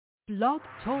Blog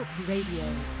Talk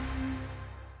Radio.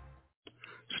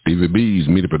 Stevie B's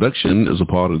Media Production is a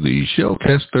part of the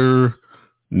Shellcaster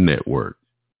Network.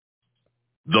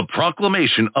 The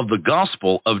proclamation of the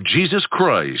gospel of Jesus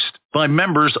Christ by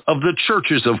members of the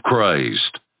Churches of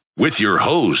Christ. With your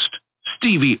host,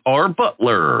 Stevie R.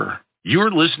 Butler.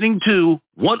 You're listening to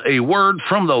What a Word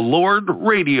from the Lord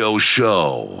radio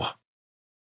show.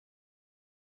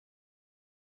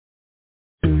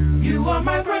 You are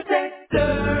my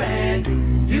protector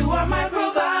and you are my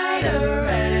provider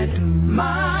and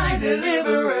my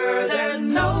deliverer. There's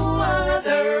no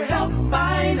other help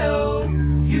I know.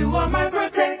 You are my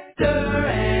protector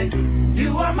and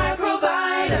you are my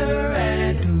provider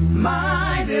and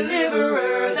my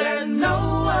deliverer. There's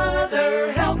no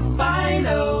other help I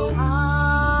know.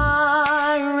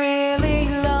 I really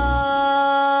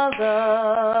love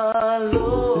the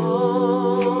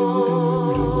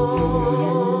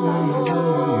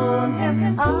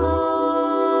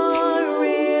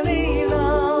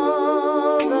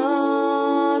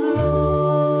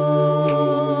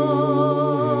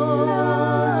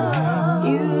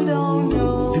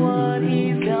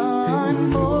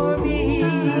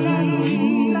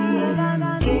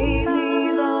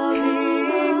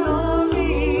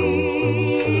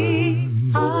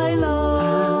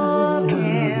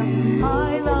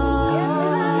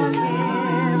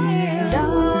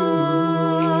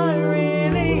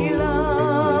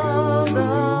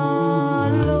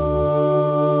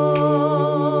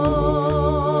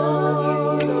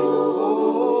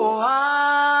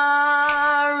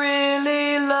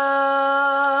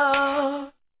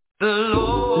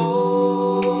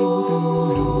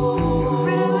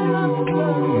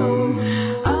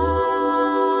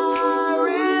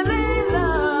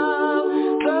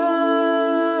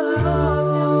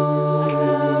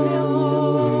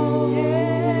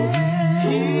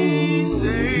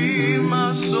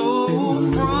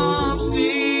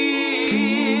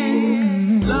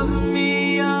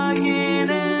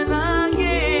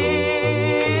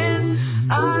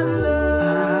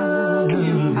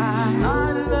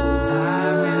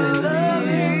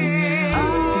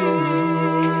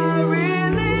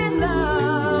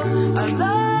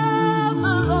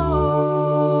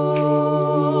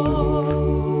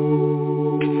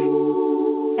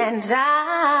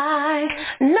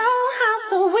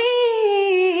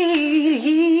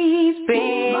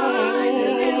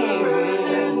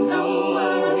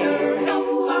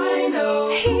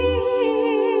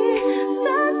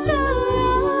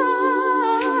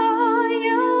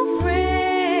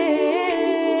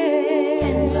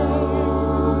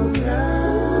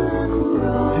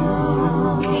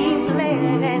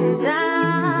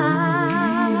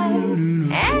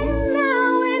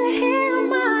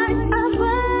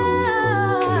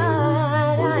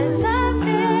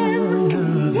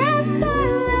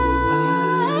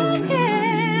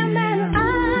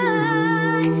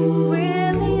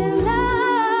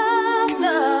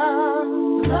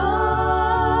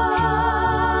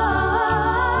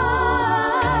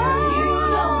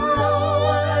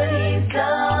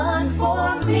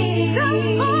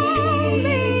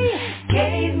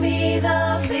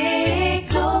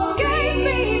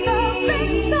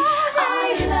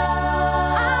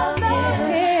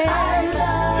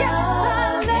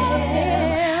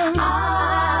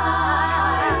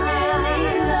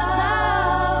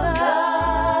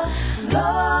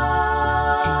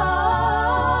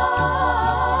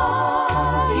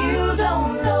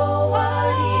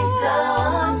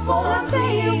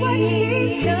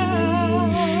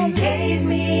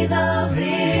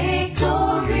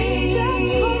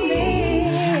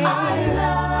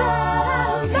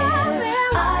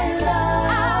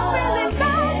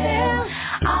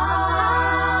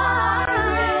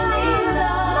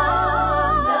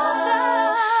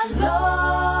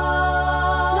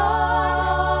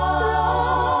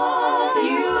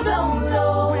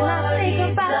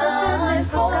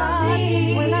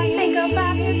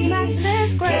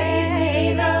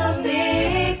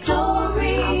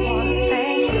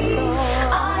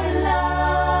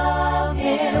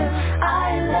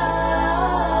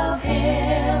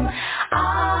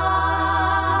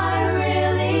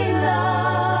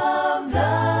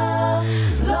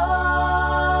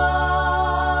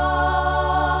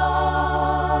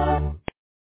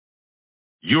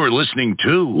You're listening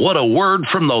to What a Word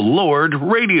from the Lord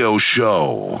radio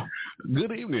show.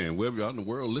 Good evening, wherever you are in the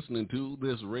world listening to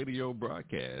this radio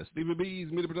broadcast. Stevie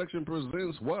B's Media Production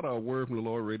presents What a Word from the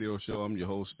Lord radio show. I'm your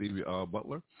host, Stevie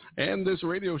Butler. And this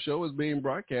radio show is being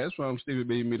broadcast from Stevie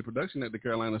B Media Production at the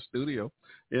Carolina studio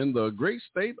in the great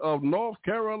state of North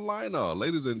Carolina.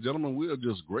 Ladies and gentlemen, we are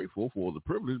just grateful for the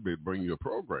privilege to bring you a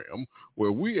program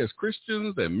where we as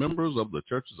Christians and members of the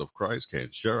Churches of Christ can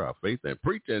share our faith and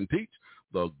preach and teach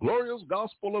the glorious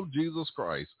gospel of Jesus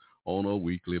Christ on a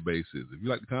weekly basis. If you'd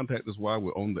like to contact us while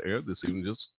we're on the air this evening,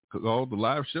 just call the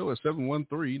live show at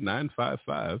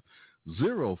 713-955-0508,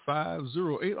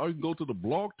 or you can go to the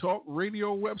Blog Talk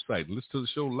Radio website and listen to the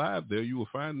show live there. You will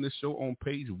find this show on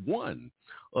page 1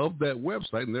 of that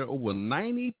website, and there are over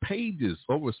 90 pages,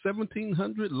 over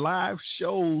 1,700 live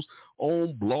shows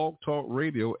on Blog Talk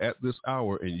Radio at this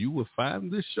hour, and you will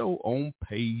find this show on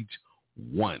page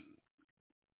 1.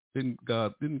 Isn't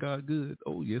God good?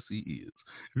 Oh, yes, he is.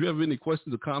 If you have any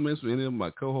questions or comments for any of my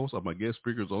co-hosts or my guest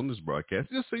speakers on this broadcast,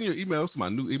 just send your emails to my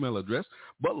new email address,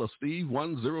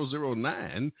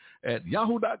 butlersteve1009 at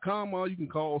yahoo.com, or you can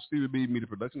call Stevie B Media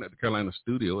Production at the Carolina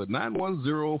studio at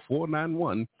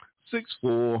 910-491-6405.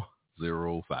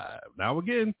 Now,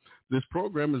 again, this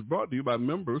program is brought to you by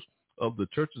members of the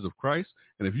Churches of Christ,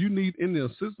 and if you need any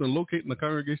assistance in locating the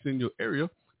congregation in your area,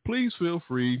 please feel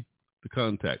free to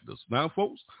contact us. Now,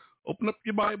 folks, open up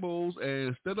your Bibles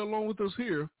and study along with us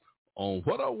here on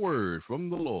What a Word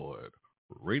from the Lord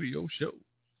radio show.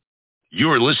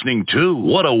 You're listening to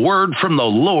What a Word from the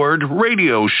Lord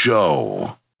radio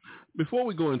show. Before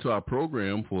we go into our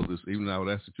program for this evening, I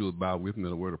would ask that you would bow with me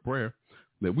in a word of prayer,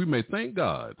 that we may thank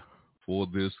God for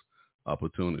this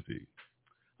opportunity.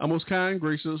 Our most kind,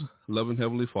 gracious, loving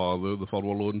Heavenly Father, the Father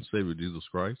of our Lord and Savior, Jesus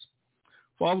Christ,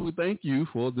 Father, we thank you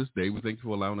for this day. We thank you for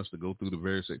allowing us to go through the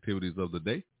various activities of the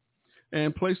day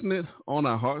and placing it on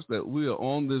our hearts that we are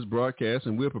on this broadcast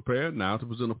and we're prepared now to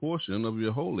present a portion of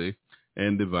your holy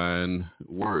and divine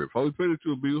word. Father, we pray that you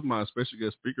will be with my special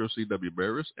guest speaker, C.W.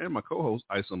 Burruss, and my co-host,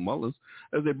 Isom Mullins,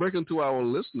 as they break into our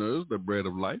listeners the bread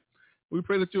of life. We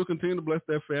pray that you will continue to bless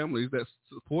their families that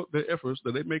support their efforts,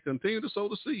 that they may continue to sow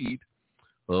the seed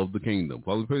of the kingdom.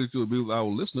 Father, we pray that you will be with our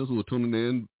listeners who are tuning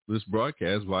in this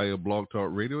broadcast via Blog Talk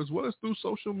Radio as well as through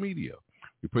social media.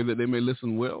 We pray that they may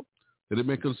listen well, that they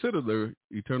may consider their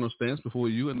eternal stance before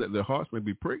you, and that their hearts may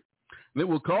be pricked. And it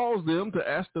will cause them to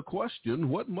ask the question,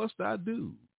 what must I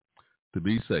do to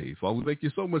be saved? Father, we thank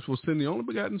you so much for sending the only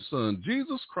begotten Son,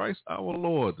 Jesus Christ our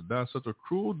Lord, to die such a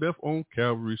cruel death on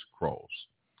Calvary's cross.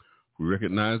 We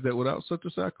recognize that without such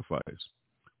a sacrifice,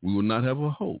 we will not have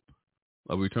a hope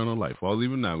of eternal life. Father,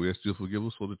 even now, we ask you to forgive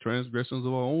us for the transgressions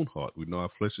of our own heart. We know our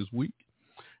flesh is weak,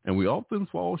 and we often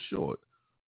fall short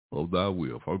of thy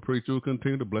will. Father, we pray that you will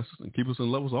continue to bless us and keep us in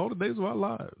love us all the days of our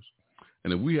lives.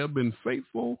 And if we have been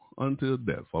faithful until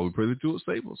death, Father, we pray that you will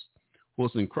save us. For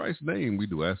it's in Christ's name we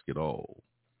do ask it all.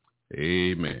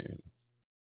 Amen.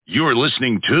 You're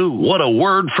listening to What a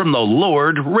Word from the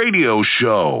Lord radio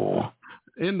show.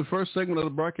 In the first segment of the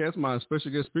broadcast, my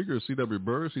special guest speaker is C.W.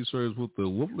 Burruss. He serves with the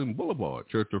Woodin Boulevard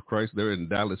Church of Christ there in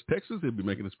Dallas, Texas. He'll be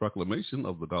making his proclamation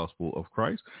of the gospel of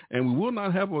Christ. And we will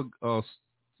not have a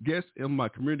guest in my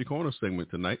Community Corner segment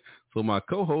tonight. So my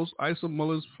co-host, Isom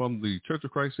Mullins from the Church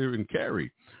of Christ here in Cary,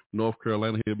 North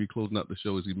Carolina, he'll be closing out the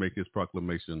show as he makes his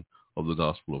proclamation of the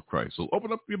gospel of Christ. So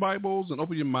open up your Bibles and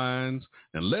open your minds,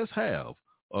 and let's have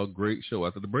a great show.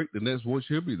 After the break, the next voice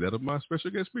will be that of my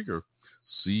special guest speaker,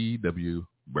 C.W.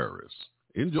 Burruss.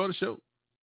 Enjoy the show.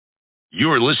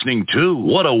 You're listening to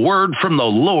What a Word from the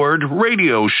Lord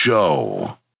radio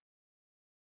show.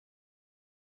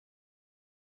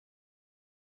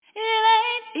 It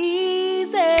ain't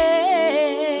easy,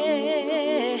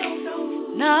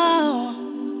 no.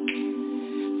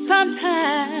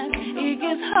 Sometimes it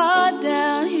gets hard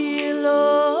down here,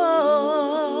 Lord.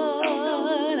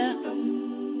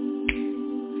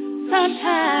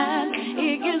 Sometimes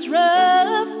it gets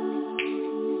rough,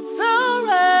 so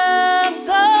rough,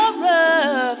 so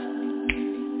rough.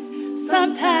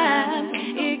 Sometimes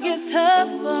it gets tough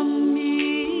for me.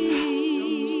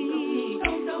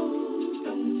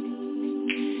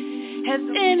 Has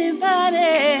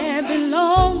anybody been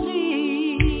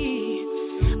lonely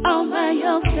all by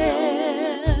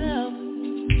yourself?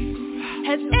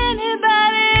 Has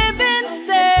anybody been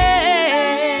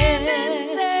sad,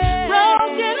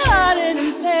 broken hearted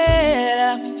and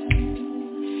sad?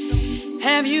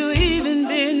 Have you even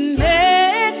been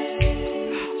mad?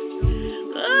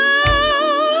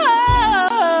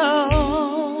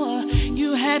 Oh,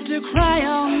 you had to cry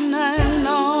all night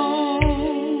long.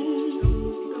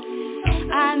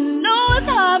 I know it's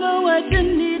hard, but what you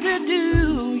need to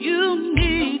do, you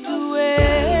need to wait.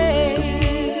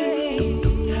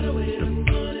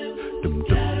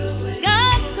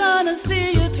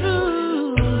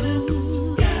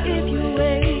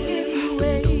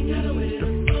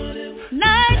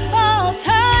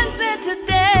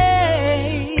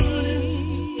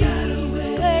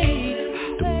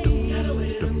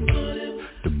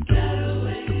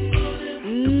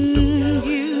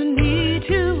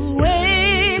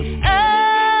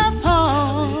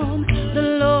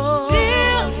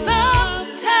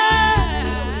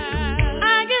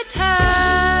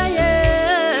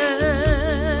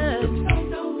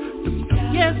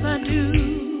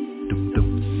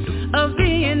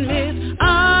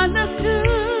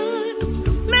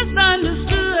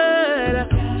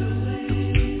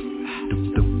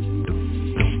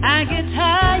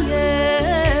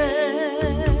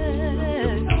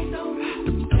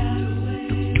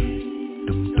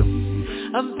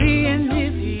 of being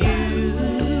misused,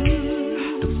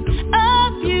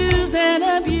 abused and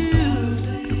abused.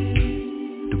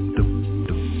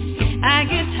 I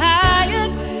get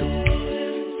tired,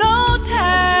 so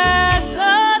tired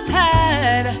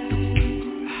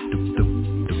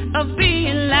of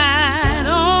being lied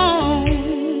on,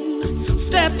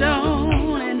 stepped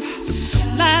on and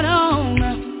lied on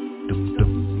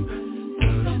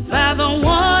by the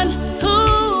one who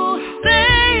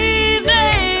say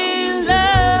they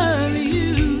love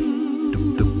you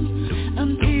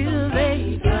until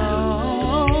they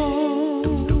don't.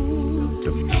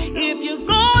 If you're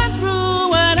going through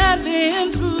what I've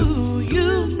been through,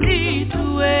 you need to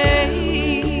wait.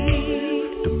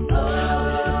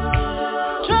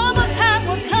 Trouble time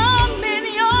will come in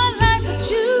your life, but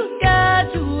you got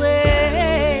to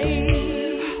wait.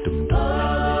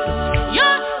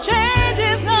 Your change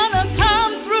is gonna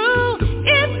come through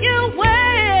if you wait.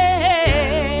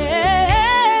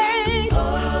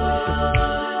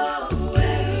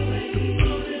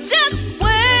 Just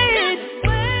wait.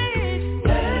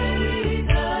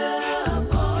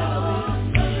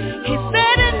 He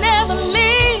said he'd never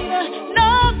leave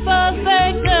nor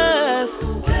forsake us.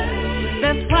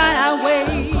 That's why I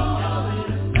wait.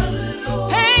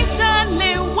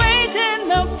 Patiently waiting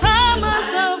the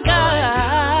promise of God.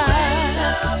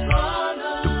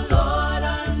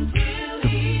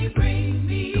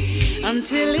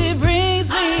 Until he brings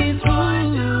me through.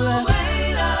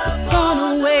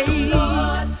 Gonna wait.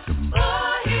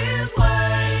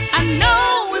 I know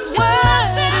his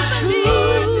word is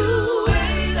true.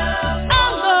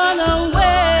 I'm gonna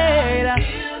wait.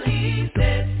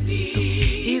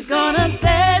 He's gonna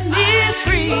set me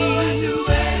free.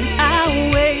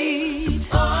 I'll wait.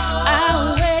 I'll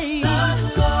wait.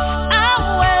 I'll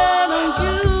wait on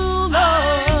you,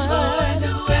 Lord.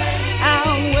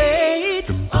 I'll wait.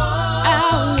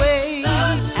 I'll wait.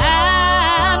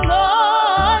 I'm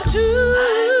going to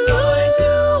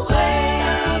wait.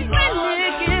 When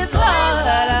it gets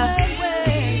hard,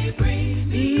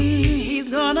 he's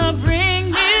gonna bring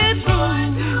me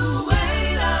through.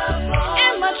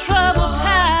 In my troubled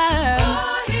time,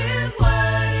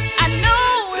 I know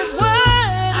his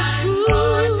word is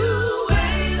true.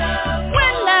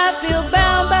 When I feel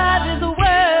bound by this world,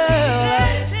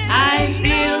 I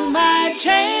feel my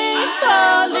chains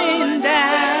falling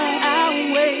down. I'll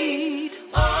wait.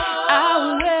 I'll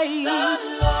wait.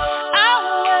 I'll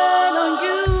wait on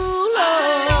you,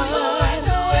 Lord.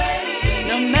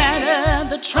 No matter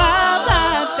the trials I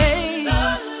face,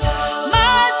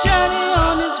 my journey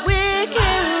on this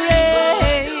wicked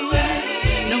race.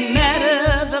 No matter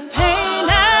the pain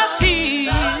I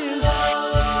feel,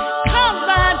 caused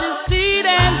by deceit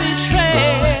and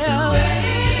betrayal.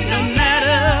 No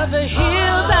matter the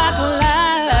hills I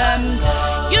climb,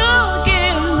 you'll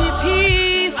give me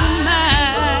peace of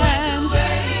mind.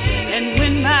 And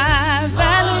when my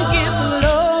valley gets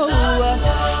low,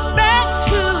 back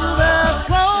to the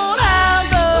throne I'll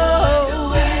go.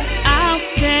 I'll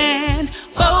stand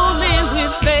boldly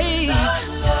with faith.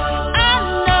 I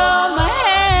know my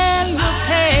hand will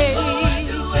take.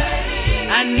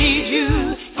 I need you,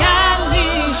 guide me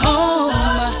home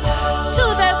to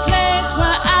that place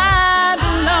where I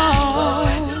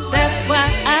belong. That's why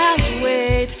I'll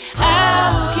wait.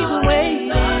 I'll keep waiting.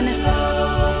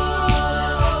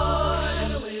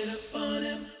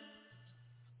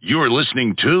 You're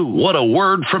listening to What a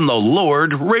Word from the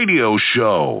Lord radio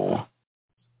show.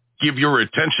 Give your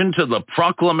attention to the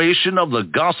proclamation of the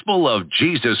gospel of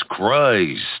Jesus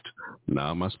Christ.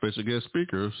 Now my special guest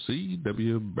speaker,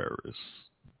 C.W. Burruss.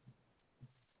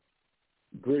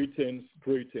 Greetings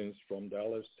from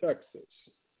Dallas, Texas,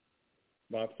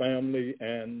 my family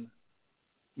and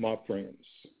my friends.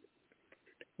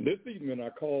 This evening I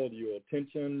called your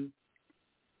attention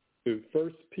to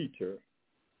 1 Peter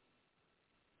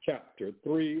chapter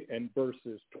 3 and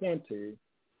verses 20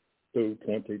 through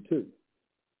 22.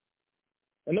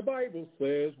 And the Bible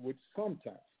says, which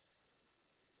sometimes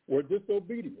were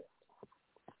disobedient,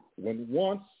 when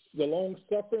once the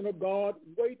long-suffering of God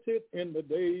waited in the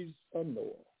days of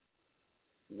Noah,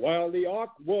 while the ark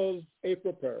was a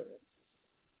preparing,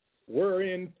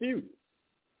 wherein few,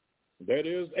 that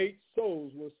is, 8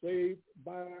 souls, were saved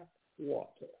by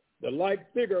water. The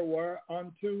like figure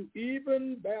whereunto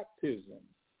even baptism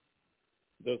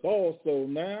does also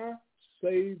now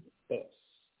save us,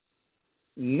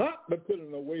 not the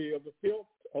putting away of the filth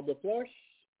of the flesh,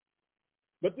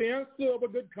 but the answer of a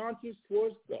good conscience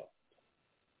towards God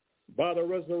by the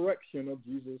resurrection of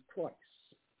Jesus Christ,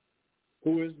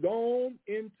 who is gone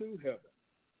into heaven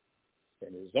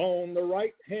and is on the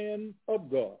right hand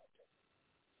of God.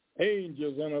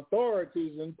 Angels and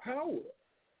authorities and power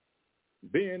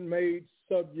being made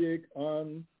subject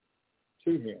unto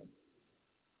him.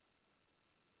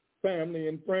 Family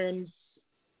and friends,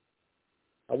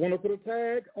 I want to put a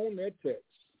tag on that text.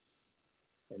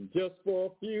 And just for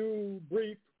a few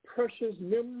brief, precious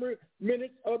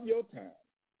minutes of your time,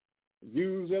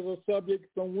 use as a subject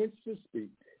from which to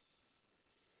speak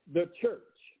the church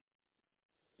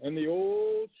and the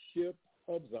old ship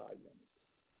of Zion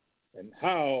and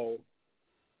how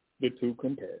the two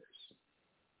compares.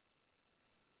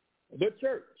 The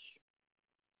church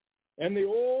and the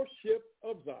old ship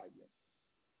of Zion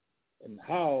and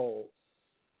how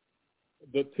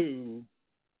the two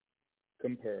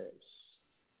compares.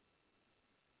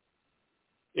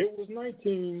 It was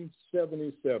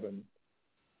 1977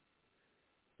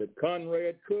 that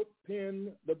Conrad Cook penned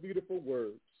the beautiful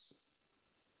words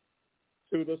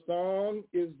to the song,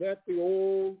 Is That the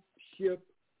Old Ship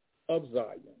of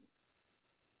Zion?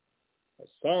 A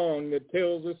song that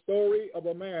tells the story of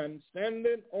a man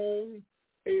standing on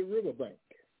a riverbank,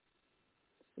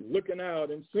 looking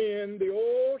out and seeing the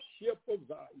old ship of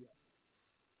Zion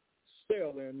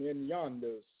sailing in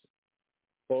yonders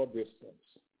for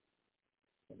distance.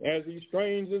 And as he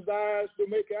strains his eyes to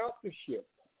make out the ship,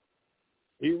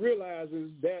 he realizes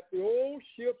that the old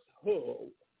ship's hull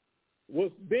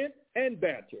was bent and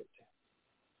battered.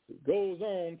 He goes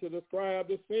on to describe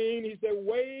the scene. He said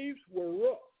waves were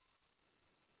rough,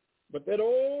 but that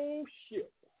old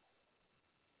ship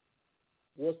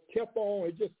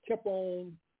it just kept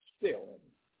on sailing.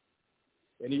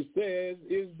 And he says,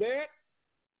 is that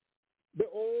the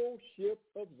old ship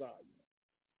of Zion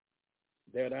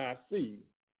that I see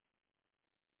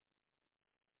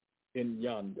in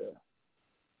yonder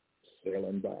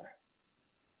sailing by?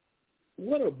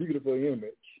 What a beautiful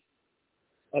image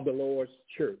of the Lord's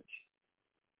church.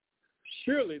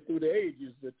 Surely through the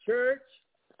ages, the church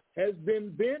has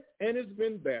been bent and has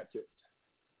been battered.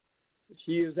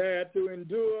 She has had to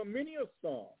endure many a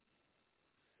storm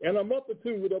and a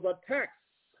multitude of attacks,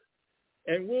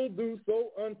 and will do so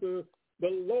until the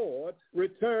Lord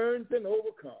returns and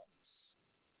overcomes.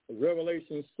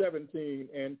 Revelation 17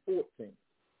 and 14.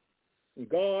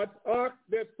 God's ark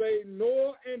that saved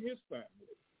Noah and his family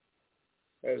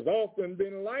has often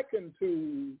been likened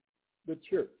to the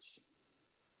church,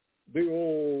 the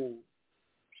old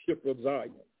ship of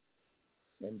Zion.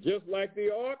 And just like the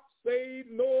ark saved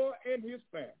Noah and his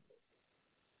family,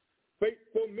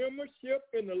 faithful membership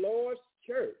in the Lord's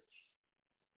church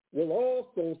will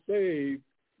also save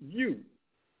you,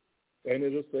 and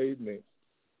it'll save me.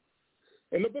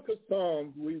 In the book of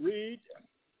Psalms, we read,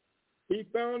 he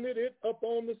founded it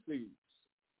upon the seas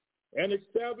and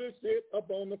established it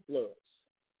upon the floods.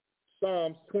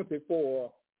 Psalms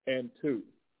 24 and 2.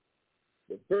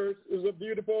 The verse is a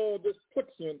beautiful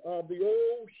description of the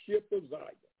old ship of Zion,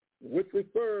 which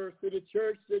refers to the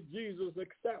church that Jesus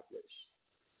established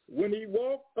when he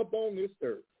walked upon this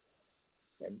earth.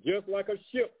 And just like a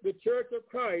ship, the church of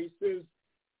Christ is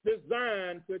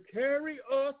designed to carry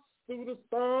us through the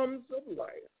storms of life.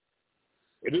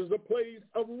 It is a place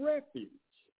of refuge,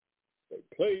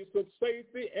 a place of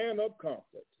safety and of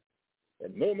comfort.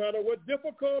 And no matter what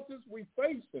difficulties we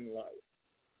face in life,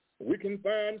 we can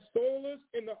find solace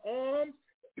in the arms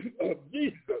of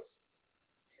Jesus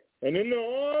and in the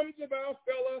arms of our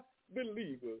fellow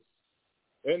believers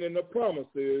and in the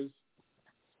promises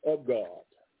of God.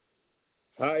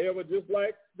 However, just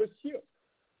like the ship,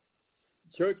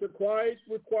 Church of Christ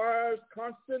requires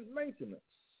constant maintenance,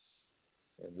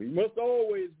 and we must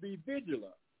always be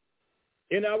vigilant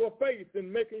in our faith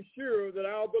in making sure that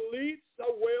our beliefs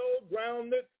are well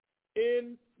grounded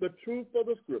in the truth of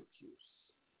the Scriptures.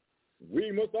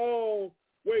 We must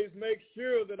always make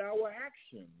sure that our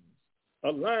actions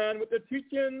align with the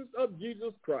teachings of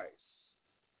Jesus Christ,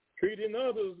 treating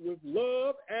others with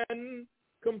love and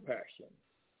compassion.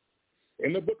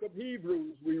 In the book of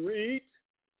Hebrews, we read,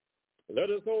 let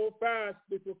us hold fast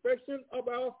the profession of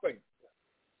our faith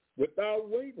without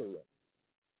wavering,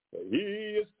 for he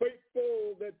is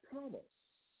faithful that promised.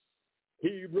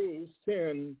 Hebrews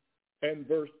 10 and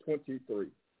verse 23.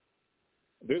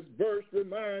 This verse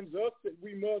reminds us that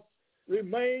we must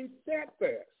remain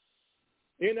steadfast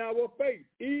in our faith,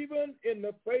 even in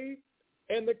the faith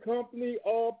and the company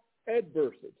of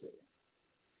adversity.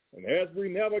 And as we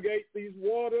navigate these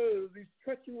waters, these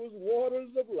treacherous waters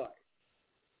of life,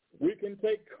 we can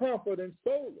take comfort and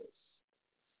solace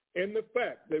in the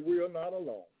fact that we are not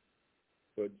alone.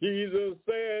 For Jesus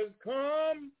says,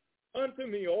 come unto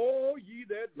me, all ye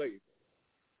that labor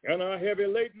and are heavy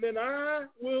laden, and I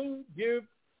will give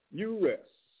you rest.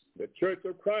 The Church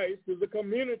of Christ is a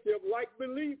community of like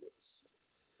believers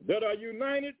that are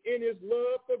united in his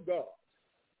love for God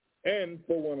and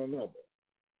for one another.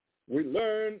 We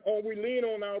lean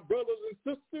on our brothers and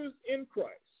sisters in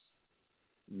Christ,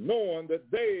 knowing that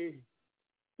they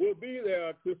will be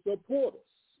there to support us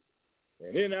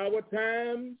and in our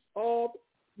times of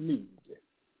need.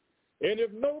 And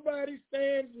if nobody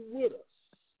stands with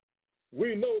us,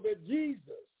 we know that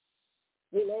Jesus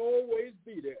will always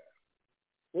be there.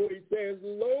 For he says,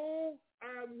 "Lo,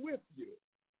 I'm with you,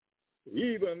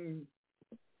 even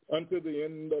unto the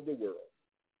end of the world."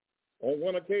 On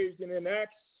one occasion in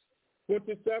Acts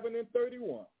 27 and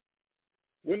 31,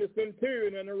 when the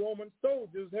centurion and the Roman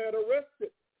soldiers had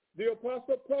arrested the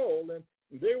Apostle Paul, and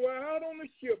they were out on the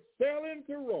ship sailing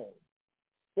to Rome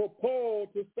for Paul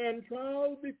to stand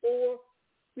trial before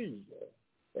Caesar.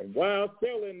 And while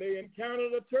sailing, they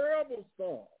encountered a terrible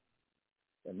storm.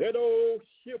 And that old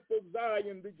ship of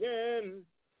Zion began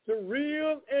to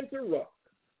reel and to rock,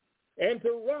 and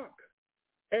to rock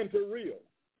and to reel.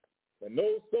 And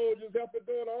those soldiers, after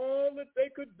doing all that they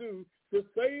could do to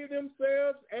save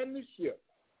themselves and the ship,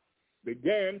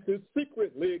 began to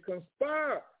secretly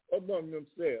conspire among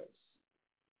themselves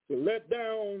to let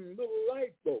down little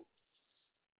lifeboats,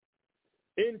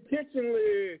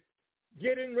 intentionally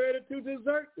getting ready to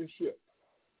desert the ship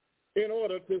in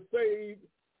order to save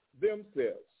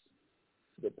themselves.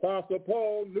 The Apostle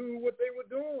Paul knew what they were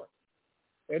doing,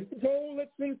 and he told the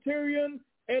centurion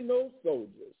and those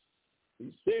soldiers,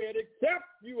 he said, "Except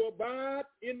you abide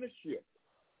in the ship,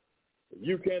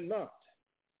 you cannot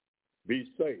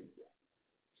be saved."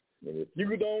 And if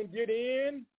you don't get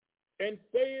in and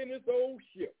stay in this old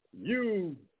ship,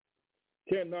 you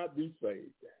cannot be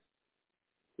saved.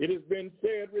 It has been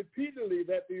said repeatedly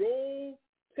that the Old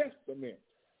Testament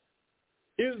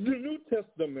is the New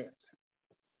Testament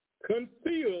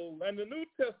concealed, and the New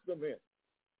Testament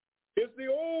is the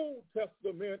Old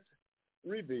Testament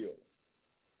revealed.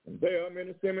 And there are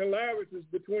many similarities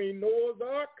between Noah's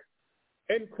Ark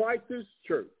and Christ's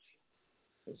church,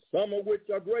 some of which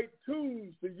are great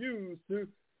tools to use to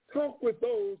talk with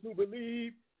those who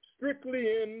believe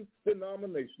strictly in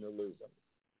denominationalism.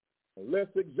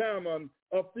 Let's examine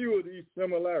a few of these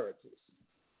similarities.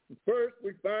 First,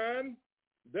 we find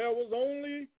there was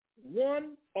only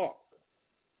one ark,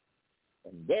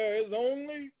 and there is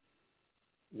only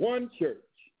one church.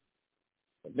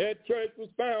 And that church was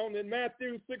found in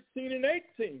Matthew 16 and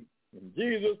 18. And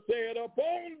Jesus said,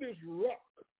 "Upon this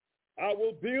rock I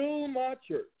will build my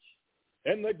church,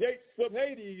 and the gates of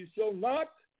Hades shall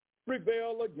not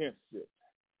prevail against it."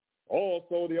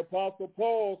 Also, the Apostle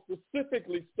Paul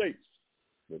specifically states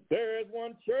that there is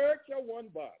one church or one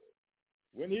body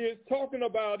when he is talking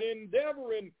about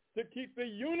endeavoring to keep the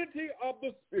unity of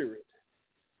the Spirit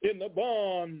in the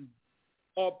bond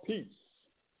of peace.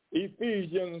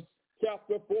 Ephesians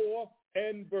chapter 4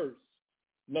 and verse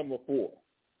number 4.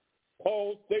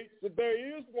 Paul states that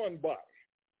there is one body.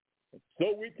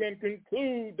 So we can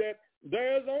conclude that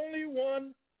there's only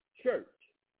one church.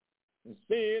 And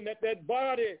seeing that that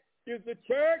body is the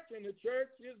church and the church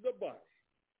is the body.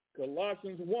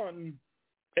 Colossians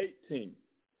 1:18.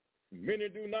 Many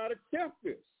do not accept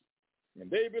this. And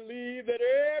they believe that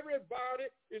everybody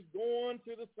is going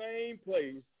to the same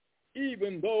place,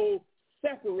 even though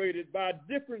separated by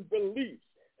different beliefs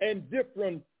and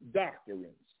different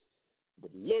doctrines.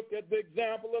 But look at the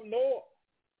example of Noah.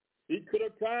 He could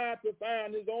have tried to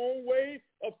find his own way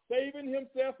of saving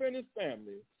himself and his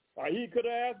family. Or he could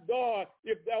have asked God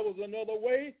if there was another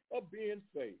way of being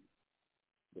saved.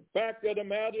 The fact of the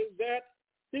matter is that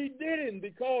he didn't,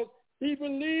 because he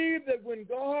believed that when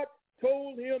God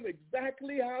told him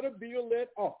exactly how to build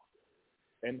that ark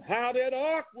and how that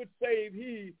ark would save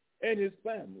he and his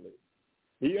family,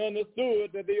 he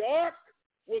understood that the ark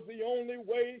was the only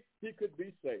way he could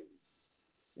be saved.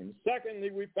 And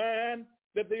secondly, we find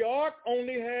that the ark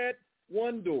only had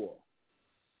one door.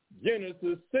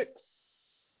 Genesis 6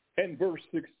 and verse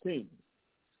 16.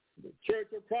 The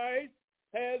Church of Christ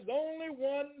has only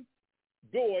one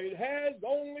door. It has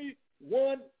only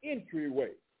one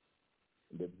entryway.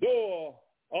 The door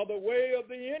or the way of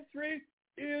the entry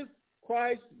is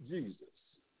Christ Jesus.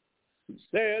 He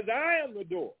says, "I am the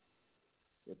door.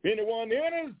 If anyone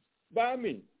enters by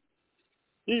me,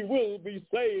 he will be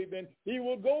saved, and he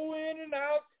will go in and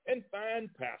out and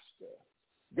find pasture."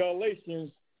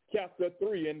 Galatians chapter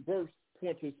 3 and verse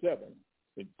 27.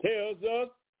 It tells us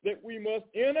that we must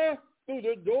enter through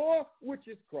the door, which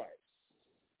is Christ.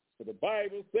 So the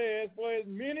Bible says, "For as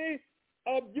many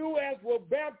of you as were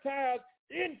baptized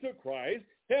into Christ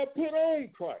have put on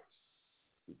Christ."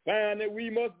 We find that we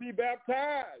must be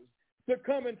baptized to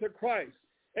come into Christ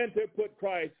and to put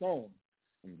Christ on.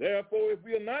 And therefore, if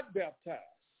we are not baptized,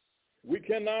 we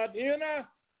cannot enter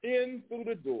in through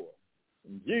the door.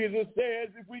 And Jesus says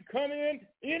if we come in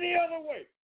any other way,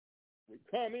 we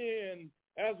come in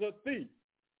as a thief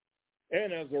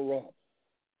and as a robber.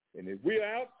 And if we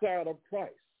are outside of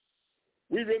Christ,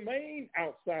 we remain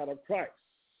outside of Christ,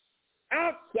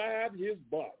 outside his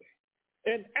body,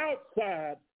 and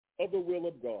outside of the will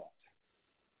of God.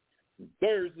 And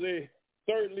thirdly,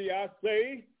 I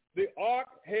say the ark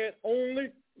had only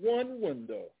one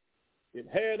window. It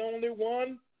had only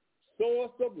one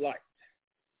source of light.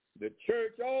 The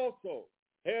church also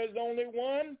has only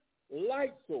one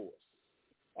light source,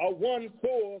 or one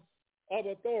source of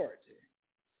authority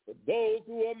for those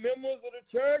who are members of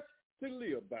the church to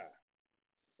live by.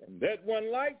 And that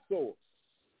one light source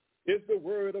is the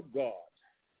word of God.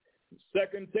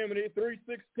 2 Timothy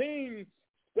 3:16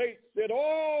 states that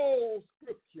all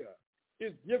scripture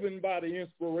is given by the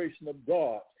inspiration of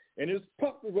God and is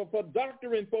profitable for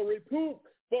doctrine, for reproof,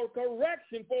 for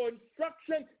correction, for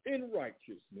instruction in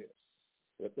righteousness,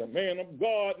 that the man of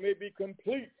God may be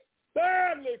complete,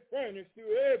 thoroughly furnished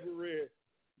to every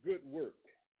good work.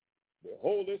 The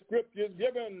Holy Scripture is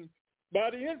given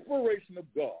by the inspiration of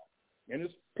God and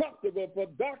is profitable for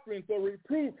doctrine, for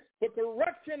reproof, for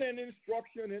correction and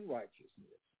instruction in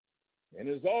righteousness, and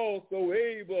is also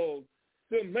able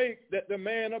to make that the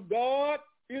man of God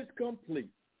is complete.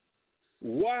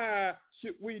 Why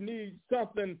should we need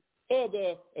something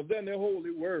other than the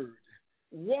Holy Word?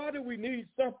 Why do we need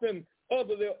something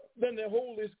other than the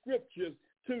Holy Scriptures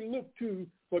to look to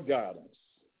for guidance?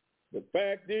 The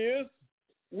fact is,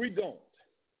 we don't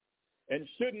and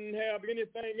shouldn't have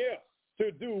anything else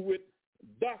to do with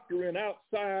doctrine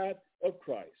outside of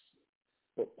Christ.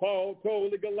 But Paul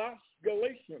told the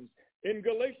Galatians in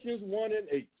Galatians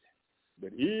 1:8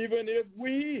 that even if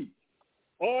we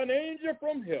or an angel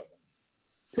from heaven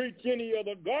preach any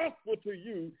other gospel to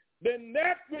you than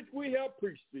that which we have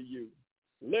preached to you,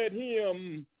 let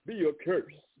him be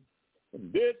accursed.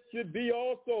 And this should be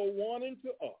also a warning to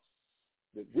us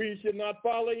that we should not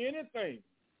follow anything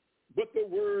but the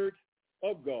word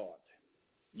of God.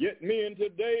 Yet men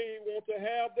today want to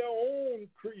have their own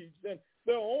creeds and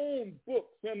their own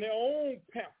books and their own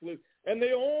pamphlets and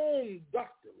their own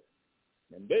doctrine.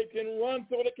 And they can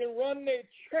run their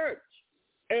church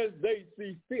as they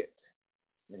see fit.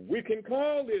 And we can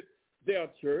call it their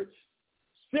church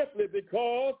simply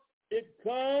because it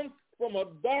comes from a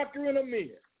doctrine of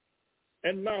men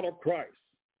and not of Christ.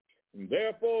 And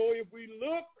therefore, if we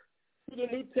look to the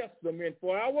New Testament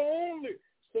for our only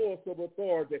source of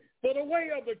authority, for the way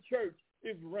of the church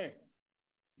is ran,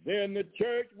 then the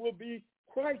church will be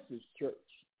Christ's church.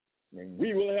 And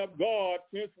we will have God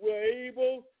since we're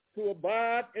able to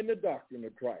abide in the doctrine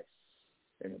of Christ.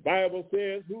 And the Bible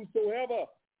says, whosoever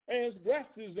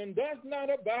transgresses and does not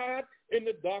abide in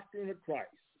the doctrine of Christ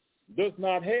does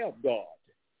not have God.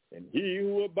 And he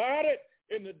who abideth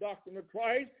in the doctrine of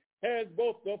Christ has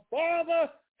both the Father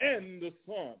and the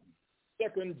Son.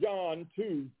 2 John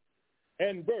 2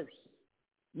 and verse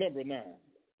number 9.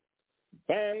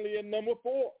 Finally, in number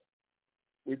 4,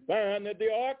 we find that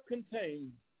the ark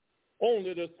contains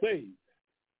only the saved,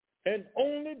 and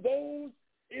only those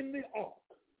in the ark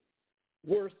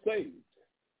were saved.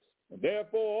 And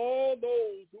therefore, all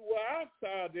those who were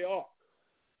outside the ark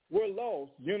were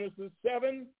lost. Genesis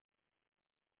 7,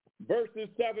 verses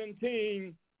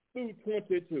 17 through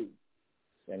 22.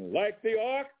 And like the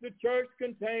ark, the church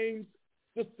contains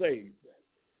the saved.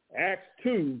 Acts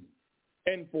 2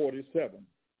 and 47.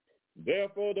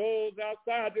 Therefore, those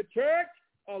outside the church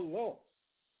are lost,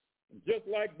 just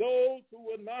like those who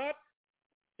were not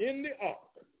in the ark.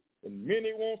 And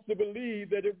many want to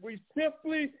believe that if we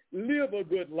simply live a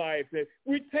good life, that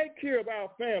we take care of our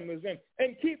families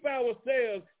and keep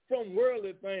ourselves from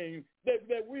worldly things,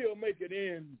 that we'll make it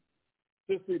in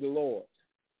to see the Lord.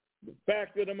 The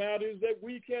fact of the matter is that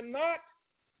we cannot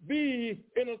be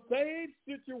in a saved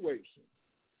situation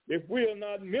if we are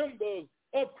not members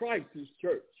of Christ's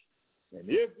church. And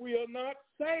if we are not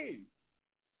saved,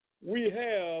 we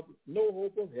have no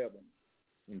hope of heaven.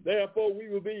 And therefore, we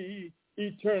will be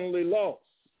eternally lost,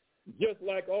 just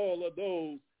like all of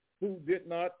those who did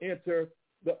not enter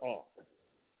the ark.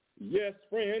 Yes,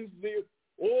 friends, the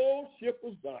old ship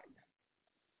of Zion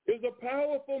is a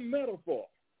powerful metaphor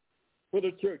for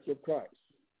the church of Christ.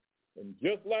 And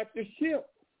just like the ship,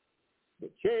 the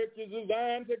church is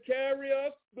designed to carry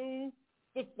us through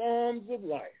the storms of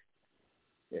life.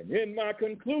 And in my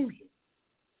conclusion,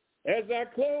 as I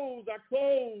close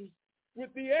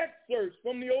with the excerpts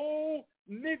from the old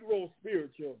Negro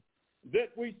spiritual that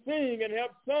we sing and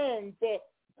have sung for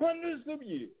hundreds of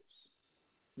years.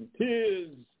 It is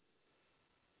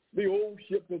the old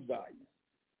ship of Zion.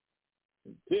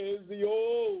 Here's the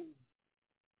old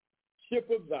ship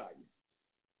of Zion.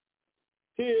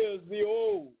 Here's the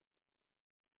old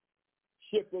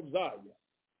ship of Zion.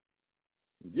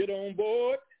 Get on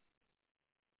board.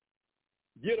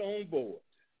 Get on board.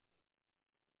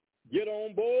 Get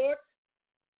on board.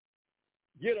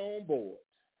 Get on board.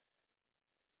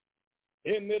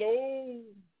 In that old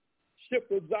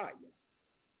ship of Zion,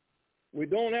 we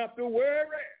don't have to worry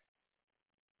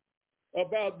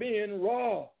about being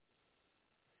robbed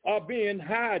or being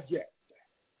hijacked,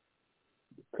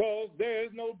 because there's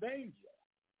no danger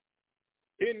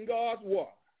in God's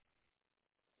water.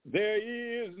 There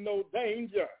is no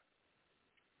danger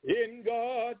in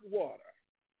God's water.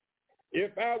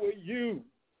 If I were you,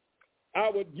 I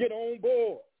would get on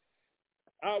board.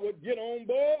 I would get on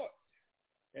board,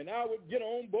 and I would get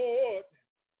on board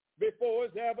before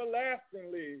it's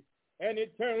everlastingly and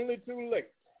eternally too late.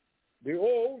 The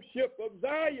old ship of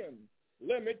Zion,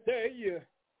 let me tell you,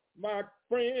 my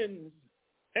friends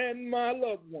and my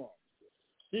loved ones,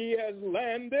 she has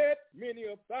landed many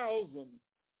a thousand.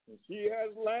 She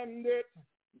has landed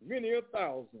many a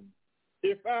thousand.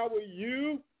 If I were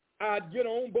you, I'd get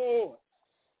on board.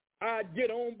 I'd get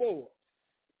on board.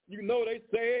 You know, they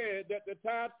said that the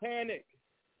Titanic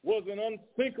was an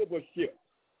unsinkable ship,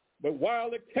 but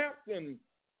while the captain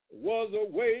was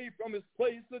away from his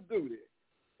place of duty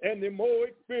and the more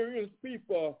experienced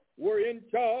people were in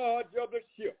charge of the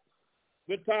ship,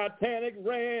 the Titanic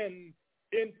ran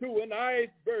into an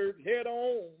iceberg head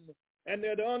on, and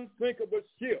that unsinkable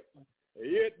ship,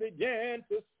 it began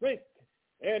to sink,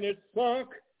 and it sunk,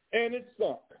 and it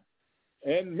sunk.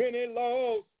 And many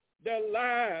lost their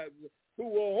lives who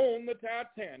were on the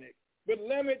Titanic. But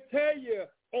let me tell you,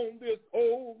 on this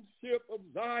old ship of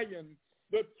Zion,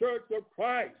 the Church of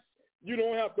Christ, you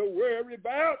don't have to worry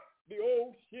about the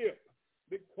old ship,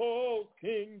 because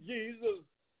King Jesus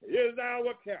is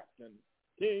our captain.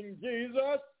 King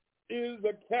Jesus is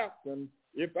the captain.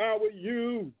 If I were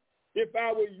you,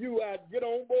 I'd get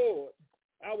on board.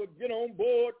 I would get on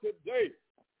board today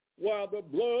while the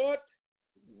blood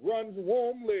runs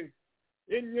warmly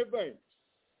in your veins.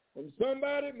 And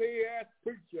somebody may ask,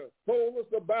 preacher, told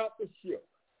us about the ship,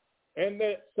 and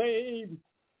that Savior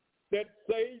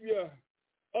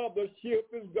of the ship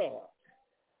is God,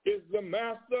 is the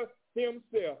master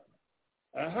himself.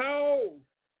 How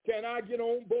can I get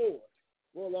on board?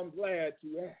 Well, I'm glad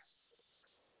you asked.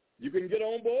 You can get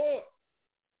on board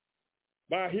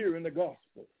by hearing the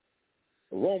gospel.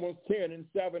 Romans 10 and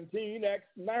 17, Acts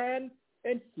 9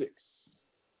 and 6.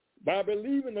 By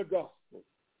believing the gospel.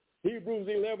 Hebrews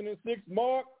 11 and 6,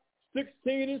 Mark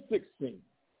 16 and 16.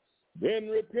 Then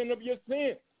repent of your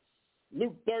sins.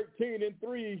 Luke 13 and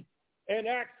 3, and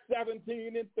Acts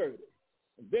 17 and 30.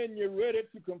 Then you're ready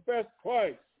to confess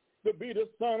Christ to be the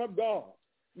Son of God.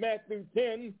 Matthew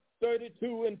 10,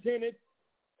 32 and 10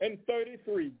 and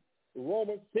 33.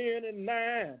 Romans 10 and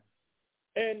 9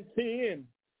 and 10.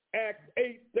 Acts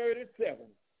 8, 37.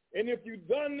 And if you've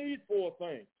done these four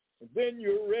things, then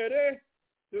you're ready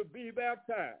to be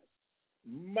baptized.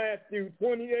 Matthew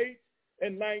 28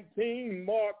 and 19,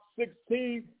 Mark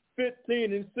 16,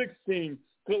 15 and 16,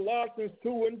 Colossians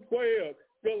 2 and 12,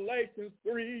 Galatians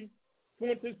 3,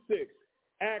 26,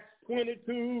 Acts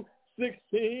 22,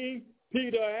 16,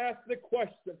 Peter asked the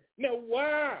question, now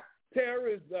why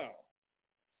tarriest thou?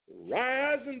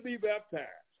 Rise and be baptized.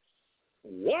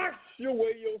 Wash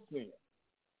away your sin,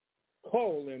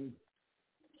 calling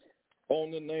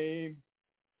on the name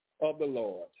of the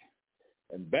Lord.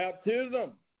 And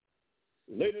baptism,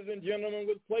 ladies and gentlemen,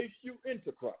 will place you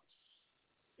into Christ,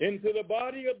 into the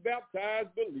body of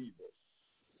baptized believers,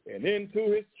 and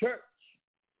into his church.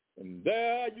 And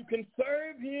there you can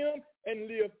serve him and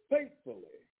live faithfully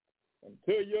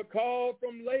until you're called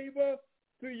from labor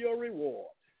to your reward.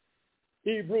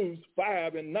 Hebrews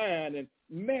 5 and 9 and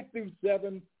Matthew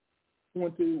 7,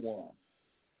 21.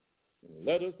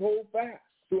 Let us hold fast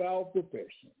to our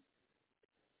profession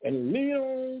and lean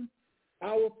on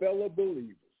our fellow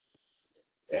believers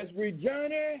as we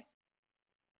journey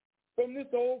from this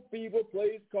old feeble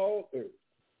place called earth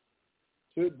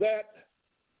to that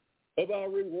of our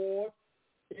reward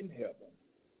in heaven.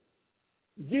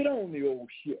 Get on the old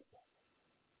ship,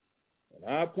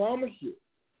 and I promise you,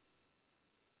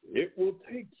 it will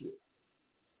take you,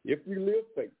 if you live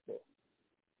faithful,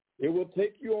 it will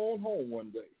take you on home one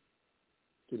day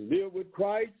to live with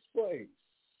Christ for ages.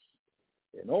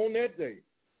 And on that day,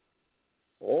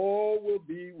 all will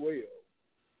be well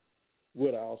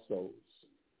with our souls.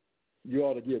 You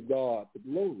ought to give God the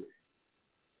glory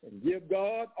and give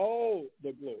God all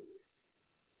the glory.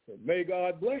 And may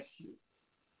God bless you.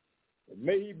 And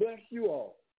may he bless you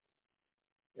all.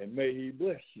 and may he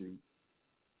bless you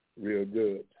real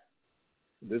good.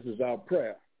 This is our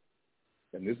prayer,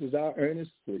 and this is our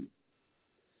earnest plea.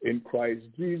 In Christ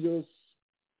Jesus,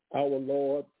 our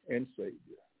Lord and Savior.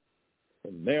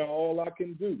 And now all I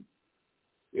can do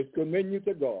is commend you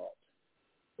to God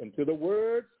and to the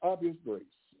words of his grace,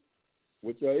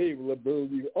 which are able to build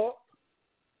you up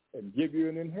and give you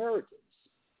an inheritance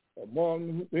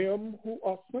among them who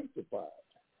are sanctified.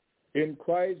 In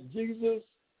Christ Jesus,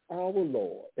 our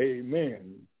Lord.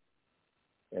 Amen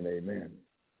and amen.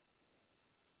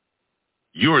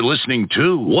 You're listening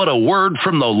to What a Word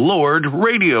from the Lord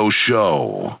radio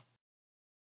show.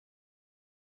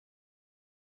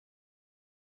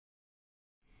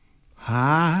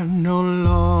 I know,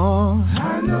 Lord,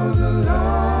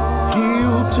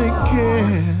 He'll take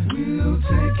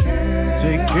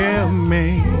care of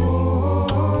me.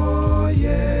 Oh,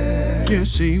 yeah. Yes,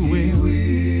 He will.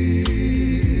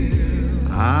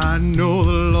 I know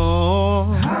the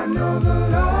Lord,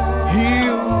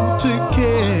 He'll take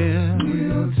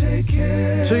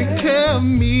care of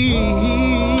me.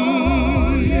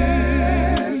 Oh,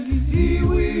 yes, He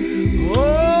will.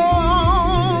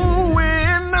 Oh,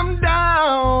 when I'm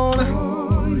down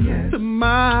to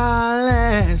my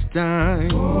last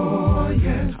dime,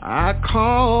 I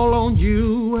call on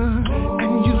you,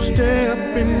 and you step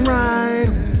in right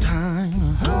on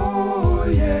time. Oh,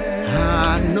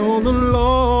 yeah. I know the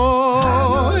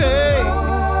Lord, hey,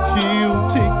 He'll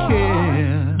take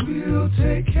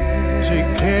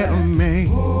care of me.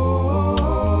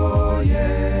 Oh,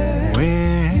 yeah. When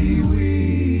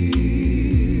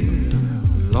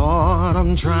Lord,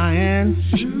 I'm trying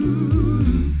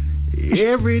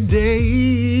every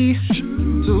day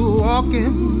to walk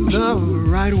in the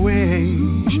right way.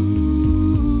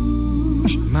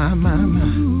 My.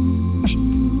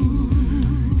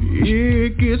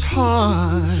 It gets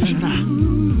hard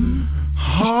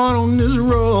on this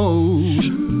road.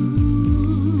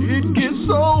 It gets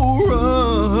so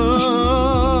rough.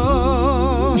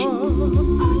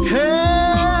 Hey,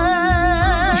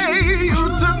 you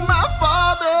took my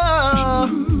father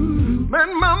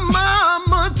and my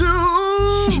mama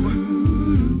too.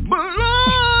 But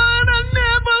Lord, I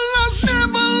never lost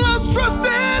trust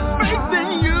and faith in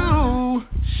you.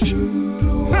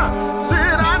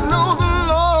 Said I know the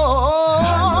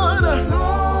Lord,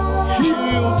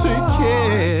 He'll take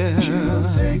care.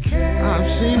 I've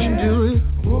seen Him do it.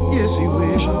 Yes, He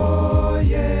will.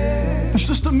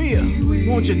 Sister Mia,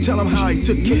 won't you tell Him how He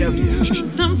took care of you?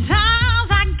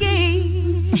 Sometimes I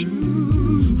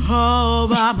gave all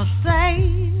by mistake.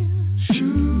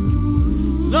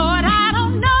 Lord, I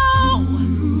don't know,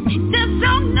 just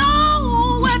don't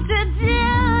know what to do.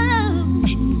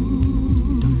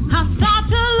 I start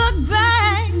to look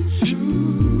back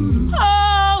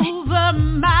over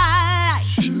my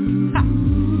life,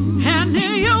 and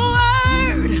in your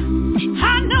word,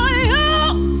 I know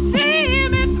you'll see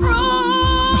me through.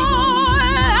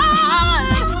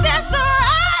 That's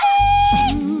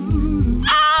alright.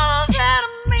 All that I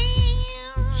mean.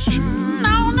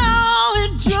 No,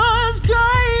 it just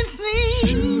grieves me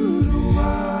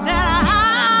that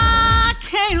I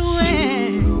can't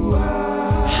win. I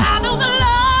know the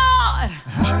Lord,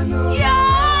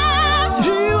 yes,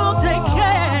 He will take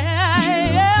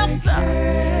care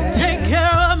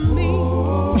of me.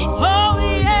 Oh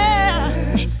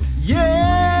yeah.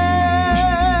 Yes,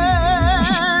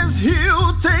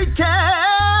 He'll take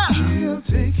care.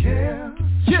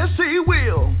 Yes, He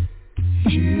will.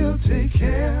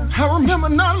 I remember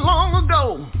not long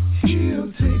ago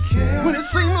when it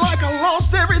seemed like I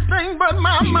lost everything but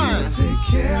my mind.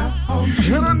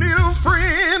 And I need a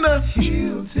friend, a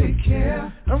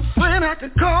friend I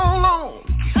could call on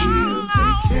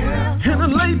in the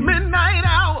late midnight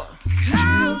hour.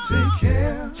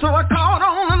 So I called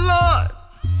on the Lord.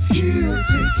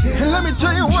 And let me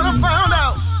tell you what I found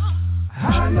out.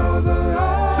 I know the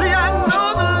Lord. See, I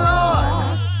know the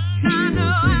Lord.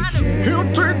 He'll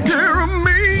take care of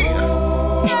me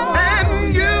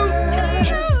and you.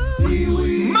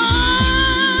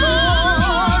 My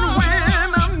Lord, when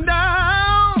I'm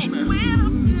down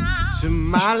to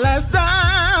my last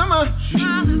dime,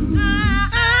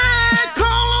 and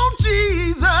call on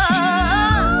Jesus.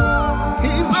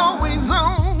 He's always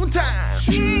on time.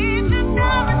 See,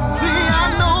 I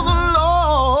know the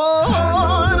Lord.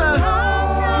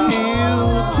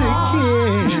 He'll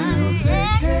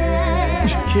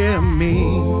take care of me.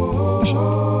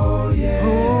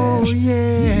 Oh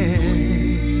yeah.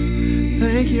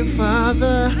 Thank you,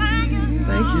 Father.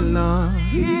 Thank you, Lord.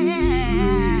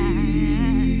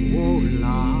 Oh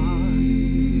Lord.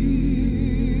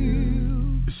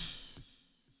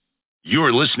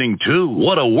 You're listening to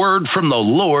What a Word from the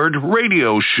Lord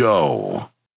radio show.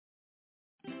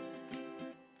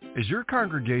 Is your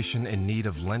congregation in need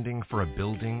of lending for a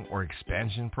building or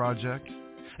expansion project?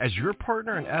 As your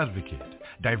partner and advocate,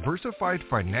 Diversified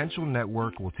Financial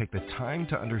Network will take the time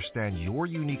to understand your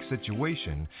unique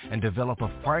situation and develop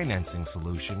a financing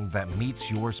solution that meets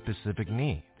your specific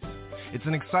needs. It's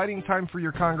an exciting time for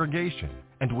your congregation,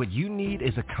 and what you need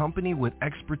is a company with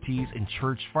expertise in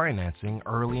church financing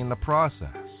early in the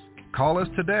process. Call us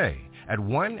today at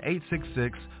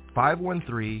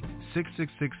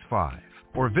 1-866-513-6665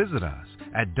 or visit us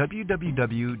at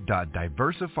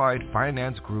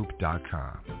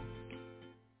www.diversifiedfinancegroup.com.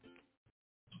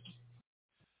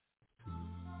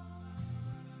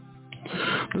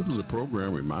 This is a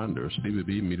program reminder. Stevie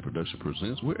B Media Production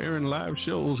presents. We're airing live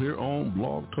shows here on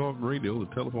Blog Talk Radio. The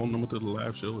telephone number to the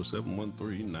live show is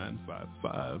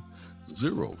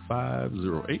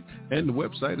 713-955-0508. And the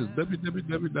website is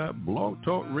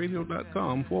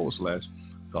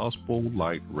www.blogtalkradio.com/Gospel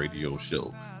Light Radio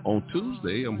Show. On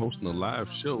Tuesday, I'm hosting a live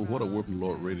show, What a Word from the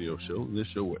Lord radio show. This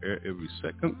show will air every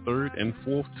second, third, and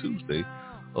fourth Tuesday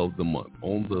of the month.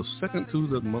 On the second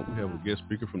Tuesday of the month, we have a guest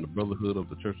speaker from the Brotherhood of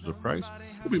the Churches of Christ.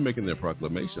 We'll be making their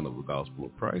proclamation of the gospel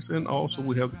of Christ. And also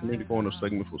we have the Community Corner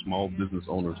segment for small business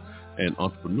owners and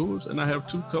entrepreneurs. And I have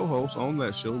two co-hosts on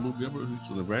that show, Lou Gilbert, who's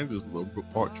an evangelist of the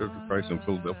Park Church of Christ in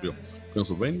Philadelphia,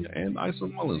 Pennsylvania, and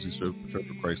Isom Mullins, who serves the Church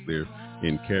of Christ there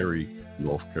in Cary,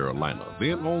 North Carolina.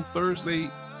 Then on the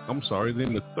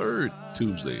third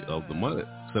Tuesday of the month at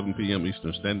 7 p.m.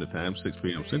 Eastern Standard Time, 6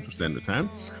 p.m. Central Standard Time,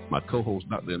 my co-host,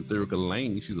 Dr. Antherica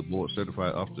Lane, she's a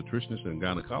board-certified obstetricianist and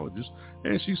gynecologist,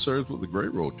 and she serves with the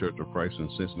Great Road Church of Christ in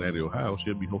Cincinnati, Ohio.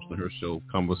 She'll be hosting her show,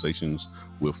 Conversations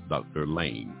with Dr.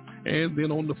 Lane. And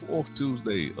then on the fourth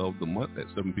Tuesday of the month at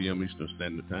 7 p.m. Eastern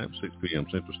Standard Time, 6 p.m.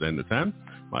 Central Standard Time,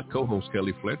 my co-host,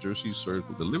 Kelly Fletcher, she serves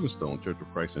with the Livingstone Church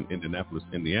of Christ in Indianapolis,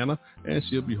 Indiana, and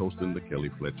she'll be hosting the Kelly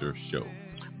Fletcher Show.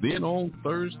 Then on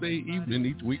Thursday evening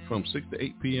each week from 6 to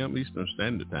 8 p.m. Eastern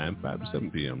Standard Time, 5 to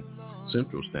 7 p.m.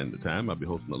 Central Standard Time, I'll be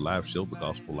hosting a live show, the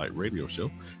Gospel Light Radio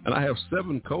Show. And I have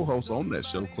 7 co-hosts on that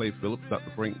show: Clay Phillips,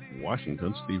 Dr. Frank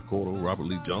Washington, Steve Cordell, Robert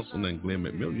Lee Johnson, and Glenn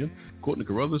McMillian, Courtney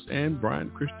Carruthers, and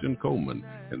Brian Christian Coleman.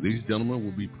 And these gentlemen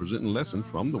will be presenting lessons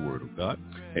from the Word of God.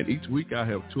 And each week I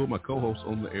have 2 of my co-hosts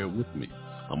on the air with me.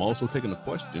 I'm also taking a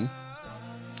question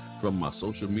from my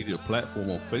social media platform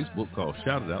on Facebook called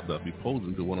Shout It Out that I'll be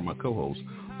posing to one of my co-hosts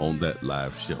on that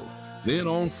live show. Then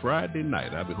on Friday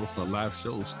night, I'll be hosting a live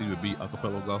show, Stevie B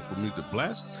Acapella Gospel Music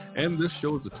Blast, and this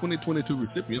show is the 2022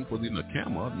 recipient for the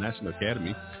NACAMA, National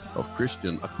Academy of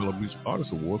Christian Acapella Music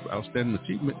Artists Award for Outstanding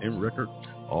Achievement in Record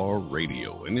or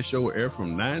Radio. And this show will air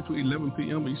from 9 to 11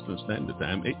 p.m. Eastern Standard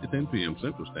Time, 8 to 10 p.m.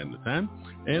 Central Standard Time.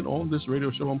 And on this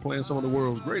radio show, I'm playing some of the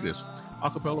world's greatest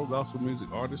acapella gospel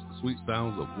music artists, the sweet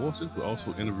sounds of voices. We're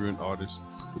also interviewing artists,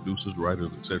 producers,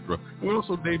 writers, etc. And we're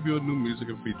also debuting new music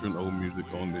and featuring old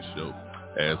music on this show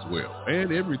as well.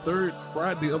 And every third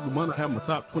Friday of the month, I have my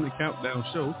Top 20 Countdown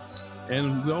show.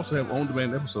 And we also have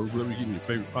on-demand episodes, wherever you're getting your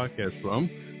favorite podcast from.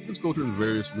 Just go to the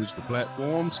various musical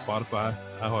platforms: Spotify,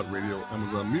 iHeartRadio,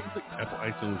 Amazon Music, Apple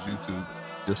iTunes, YouTube,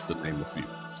 just to name a few.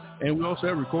 And we also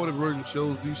have recorded version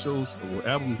shows. These shows were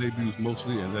album debuts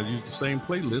mostly, and I use the same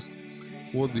playlist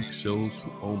for these shows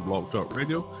on Blog Talk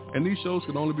Radio. And these shows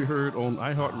can only be heard on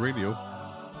iHeartRadio,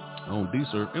 on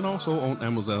Deezer, and also on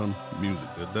Amazon Music.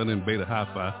 They're done in beta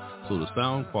hi-fi, so the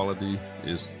sound quality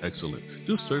is excellent.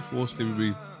 Just search for Stevie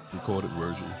B recorded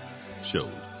version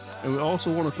shows. And we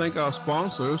also want to thank our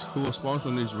sponsors who are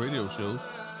sponsoring these radio shows.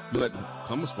 If you'd like to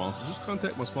become a sponsor, just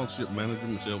contact my sponsorship manager,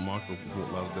 Michelle Marshall from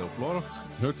Fort Lauderdale, Florida.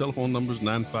 Her telephone number is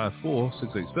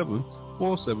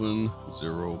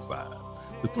 954-687-4705.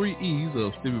 The 3 E's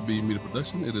of Stevie B Media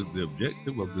Production. It is the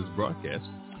objective of this broadcast.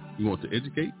 We want to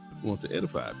educate, we want to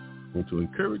edify, we want to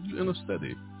encourage you in a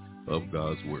study of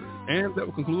God's Word. And that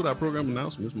will conclude our program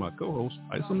announcements. My co-host,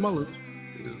 Isom Mullins,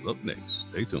 is up next.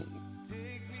 Stay tuned.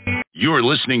 You're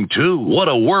listening to What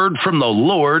a Word from the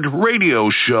Lord radio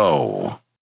show.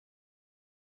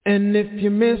 And if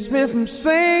you miss me from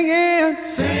singing,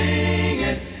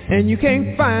 and you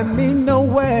can't find me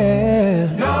nowhere,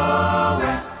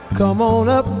 come on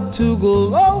up to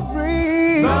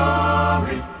glory.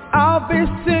 I'll be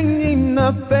singing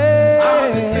up there.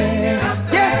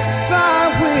 Yes,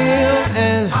 I will.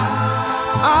 And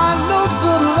I know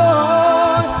the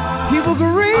Lord, He will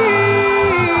greet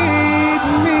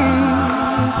me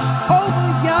over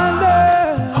yonder,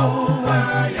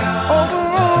 over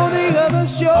on the other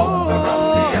shore.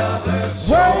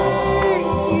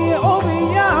 Way over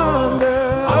yonder,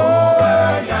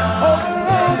 over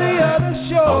on the other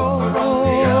shore.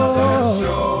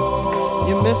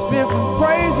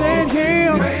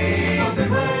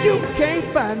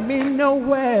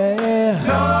 nowhere.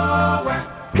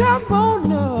 Come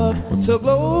on up to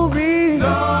glory.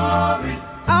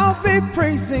 I'll be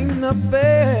praising the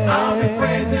best.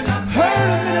 Heard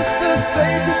a minister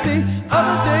say to the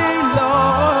other day,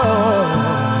 Lord,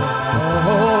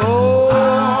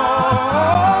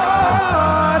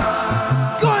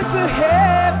 going to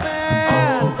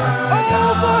heaven,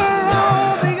 over on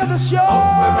the other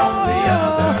shore,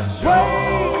 way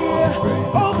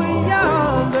over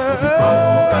yonder,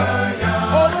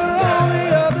 over on the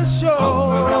other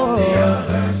shore.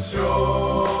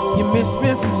 You miss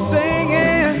me from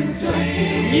singing.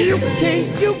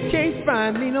 You can't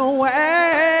find me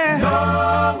nowhere.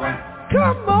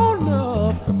 Come on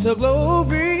up to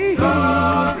glory.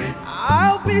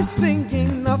 I'll be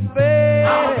singing the faith.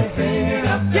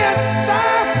 Yes, I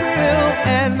will,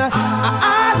 and I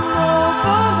know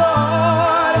the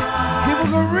Lord, He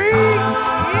will agree.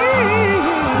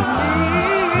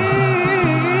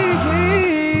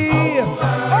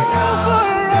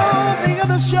 Over on the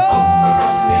other shore,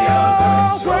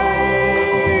 way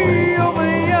over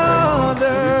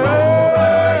yonder,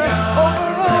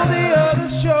 over on the other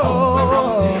shore.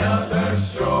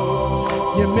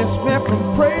 You miss me from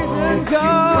praising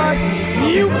God.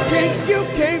 You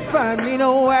can't find me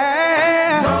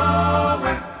nowhere.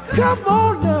 Come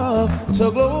on up to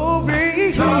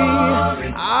glory.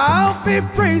 I'll be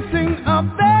praising up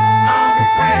there.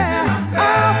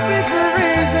 I'll be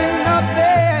praising up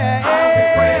there.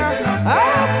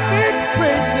 I'll be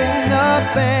praising up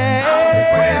there.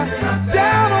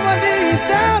 Down on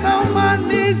my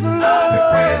knees, Lord.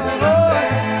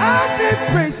 I'll be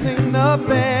praising up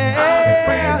there.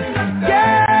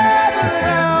 Gather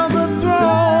around the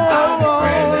throne.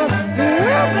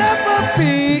 We'll never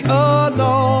be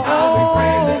alone.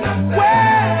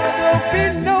 Where there'll be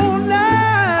no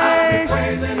night,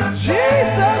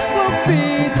 Jesus will be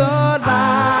the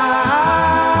light.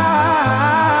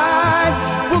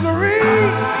 We'll reach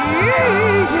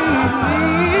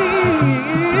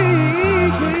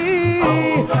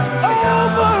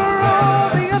over on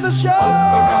the other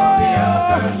shore,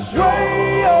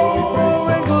 way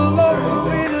over in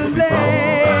glory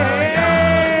land.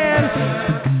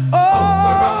 Oh,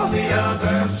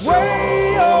 way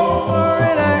over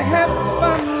in a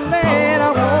heaven land. I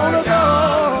wanna go.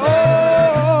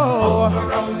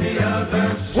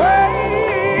 Way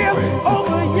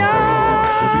over yonder.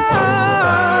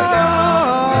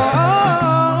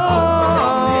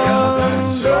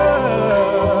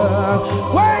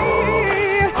 Way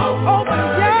over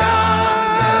yonder.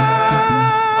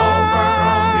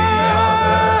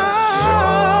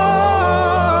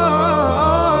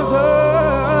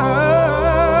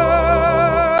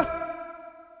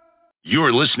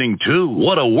 You're listening to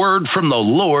What a Word from the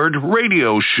Lord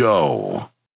radio show.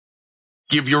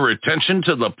 Give your attention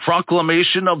to the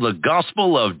proclamation of the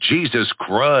gospel of Jesus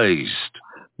Christ.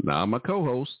 Now my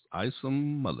co-host,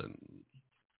 Isom Mullins.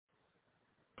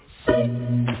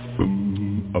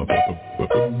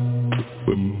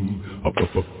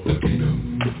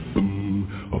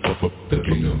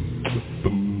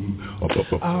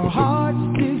 Our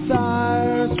heart's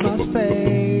desires must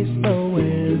face the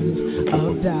winds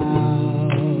of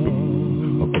doubt,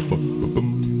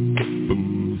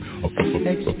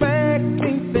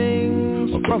 expecting things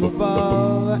from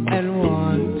above and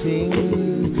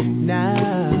wanting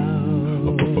now.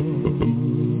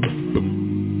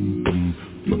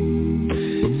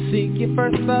 Seek ye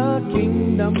first the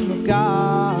kingdom of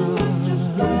God,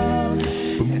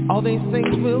 and all these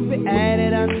things will be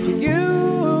added unto you.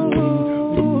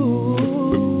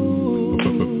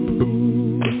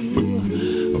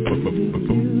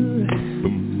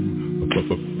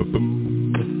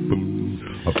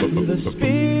 The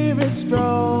Spirit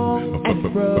strong and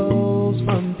grows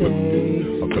from day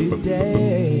to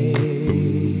day.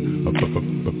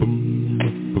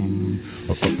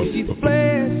 You see the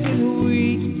flesh is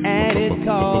weak and it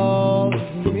causes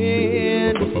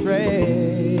men to stray.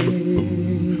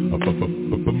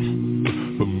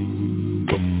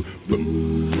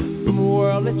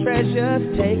 Worldly treasures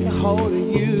take a hold of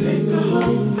you.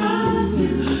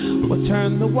 Will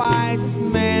turn the wisest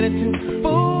man into a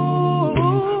fool.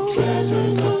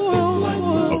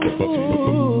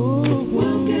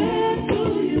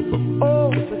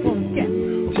 Oh, they're gonna get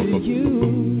to you.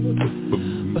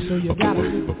 So you gotta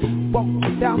walk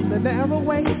down the narrow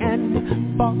way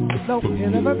and walk the slow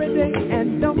hill of every day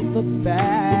and don't look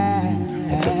back.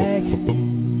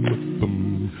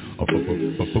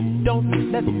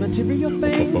 Don't let material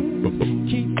things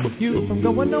keep you from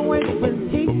going away when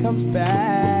He comes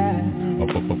back.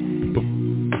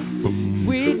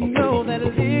 We know that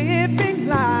living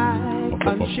life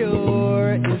unsure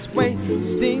Brother is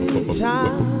wasting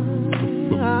time.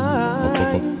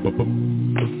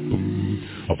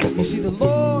 You see, the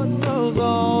Lord knows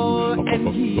all, and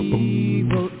He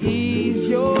will ease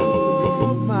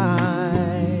your mind.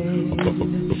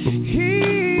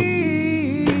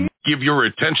 Give your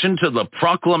attention to the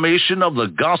proclamation of the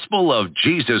gospel of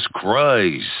Jesus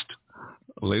Christ.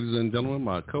 Ladies and gentlemen,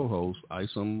 my co-host,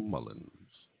 Isom Mullins.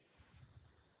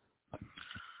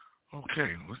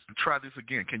 Okay, let's try this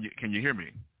again. Can you hear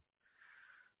me?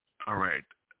 All right.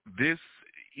 This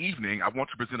evening, I want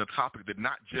to present a topic that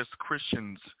not just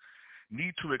Christians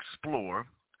need to explore,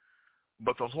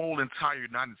 but the whole entire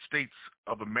United States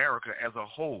of America as a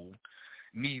whole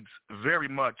needs very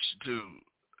much to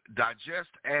digest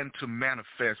and to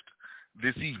manifest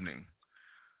this evening.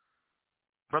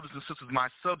 Brothers and sisters, my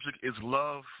subject is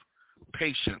love,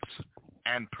 patience,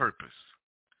 and purpose.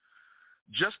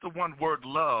 Just the one word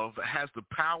love has the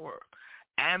power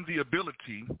and the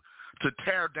ability to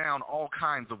tear down all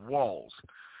kinds of walls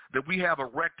that we have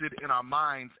erected in our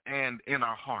minds and in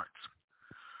our hearts.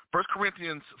 1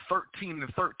 Corinthians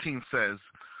 13:13 says,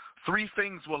 3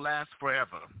 things will last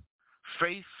forever: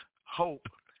 faith, hope,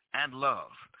 and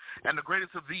love. And the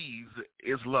greatest of these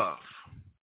is love.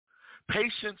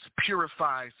 Patience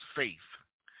purifies faith.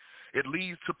 It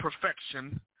leads to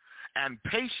perfection, and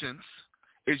patience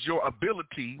is your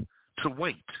ability to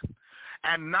wait.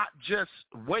 And not just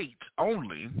wait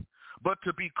only, but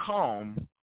to be calm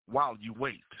while you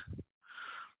wait.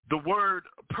 The word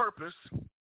purpose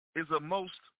is a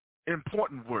most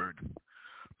important word.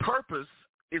 Purpose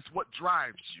is what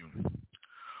drives you,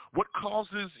 what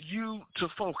causes you to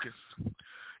focus.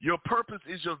 Your purpose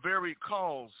is your very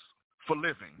cause for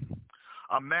living.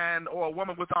 A man or a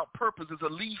woman without purpose is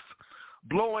a leaf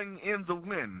blowing in the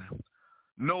wind.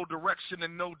 No direction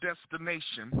and no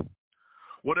destination.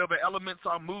 Whatever elements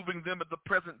are moving them at the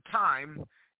present time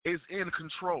is in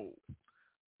control.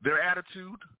 Their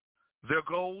attitude, their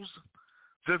goals,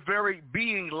 their very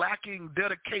being lacking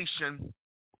dedication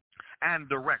and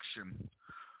direction.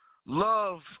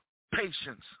 Love,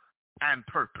 patience, and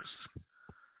purpose.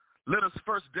 Let us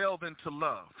first delve into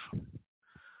love.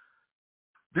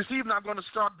 This evening I'm going to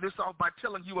start this off by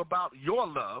telling you about your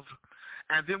love,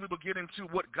 and then we will get into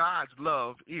what God's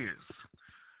love is.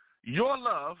 Your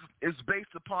love is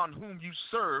based upon whom you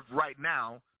serve right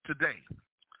now, today.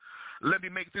 Let me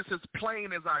make this as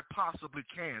plain as I possibly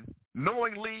can.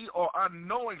 Knowingly or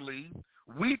unknowingly,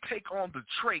 we take on the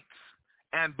traits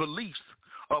and beliefs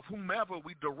of whomever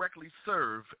we directly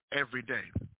serve every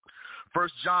day. 1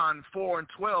 John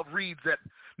 4:12 reads that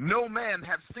no man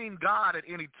hath seen God at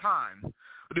any time,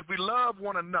 but if we love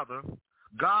one another,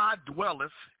 God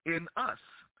dwelleth in us,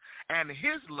 and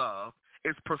his love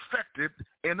is perfected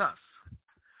in us.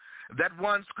 That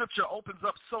one scripture opens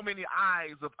up so many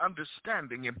eyes of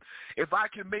understanding. And if I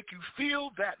can make you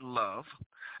feel that love,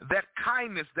 that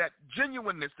kindness, that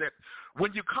genuineness, that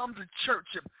when you come to church,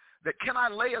 that can I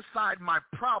lay aside my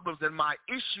problems and my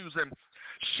issues and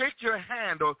shake your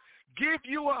hand or give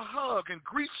you a hug and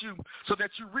greet you so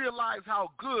that you realize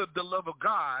how good the love of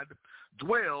God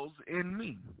dwells in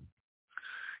me?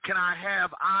 Can I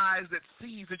have eyes that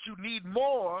sees that you need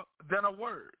more than a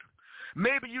word?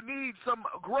 Maybe you need some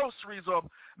groceries, or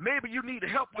maybe you need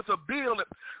help with a bill.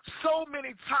 So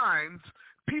many times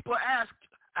people ask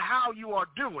how you are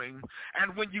doing,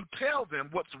 and when you tell them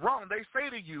what's wrong, they say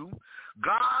to you,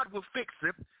 God will fix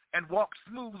it, and walk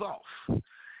smooth off.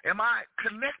 Am I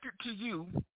connected to you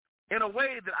in a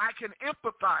way that I can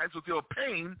empathize with your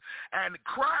pain and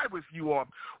cry with you or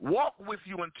walk with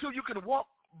you until you can walk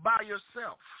by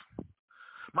yourself?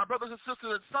 My brothers and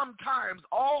sisters, sometimes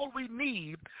all we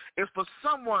need is for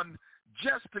someone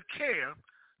just to care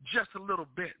just a little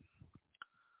bit.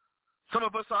 Some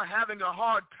of us are having a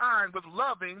hard time with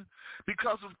loving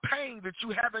because of pain that you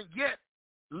haven't yet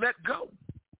let go.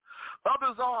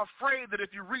 Others are afraid that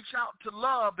if you reach out to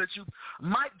love that you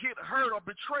might get hurt or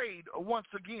betrayed once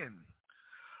again.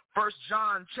 1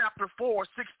 John chapter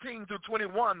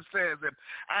 4:16-21 says,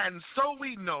 and so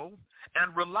we know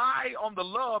and rely on the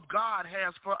love God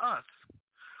has for us.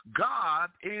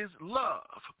 God is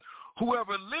love.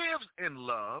 Whoever lives in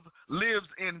love lives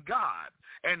in God,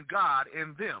 and God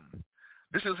in them.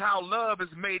 This is how love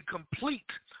is made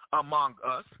complete among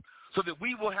us, so that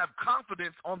we will have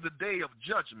confidence on the day of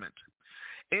judgment.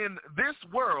 In this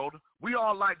world, we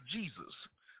are like Jesus.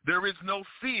 There is no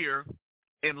fear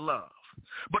in love.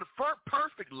 But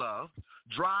perfect love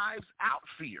drives out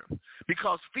fear,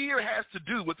 because fear has to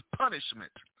do with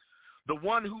punishment. The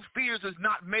one who fears is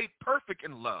not made perfect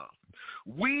in love.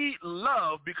 We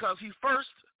love because he first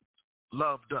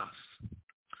loved us.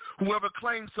 Whoever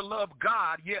claims to love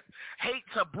God yet hates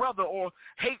a brother or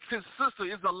hates his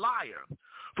sister is a liar.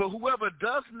 For whoever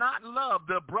does not love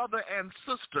their brother and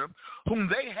sister whom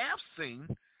they have seen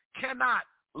cannot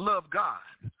love God,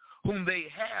 whom they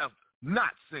have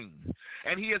not seen.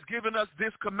 And he has given us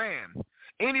this command: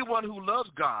 anyone who loves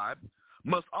God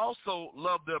must also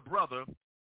love their brother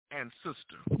and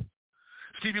sister.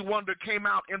 Stevie Wonder came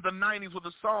out in the 90s with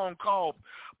a song called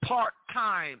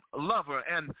Part-Time Lover,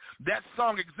 and that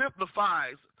song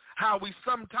exemplifies how we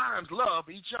sometimes love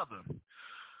each other.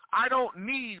 I don't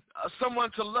need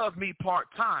someone to love me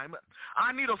part-time.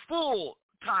 I need a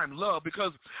full-time love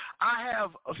because I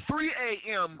have 3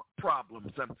 a.m.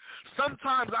 problems, and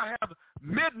sometimes I have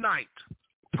midnight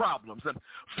problems and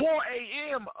 4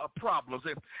 a.m. problems.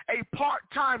 And a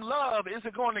part-time love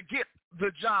isn't going to get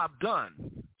the job done.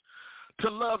 To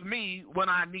love me when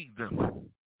I need them.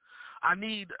 I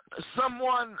need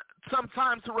someone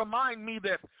sometimes to remind me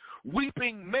that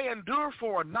weeping may endure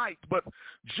for a night, but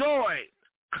joy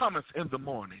cometh in the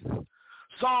morning.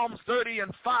 Psalms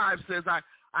 30:5 says,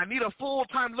 I need a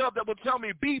full-time love that will tell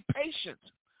me, be patient.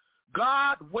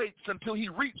 God waits until he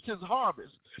reaps his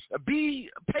harvest.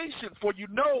 Be patient, for you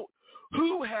know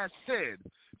who has said,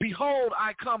 behold,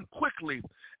 I come quickly,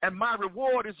 and my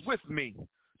reward is with me,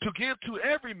 to give to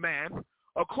every man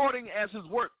according as his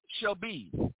work shall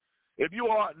be. If you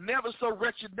are never so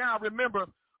wretched now, remember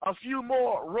a few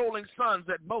more rolling suns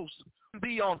at most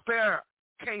be on fair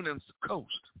Canaan's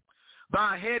coast.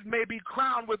 Thy head may be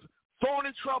crowned with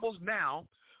thorny troubles now,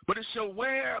 but it shall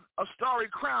wear a starry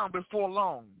crown before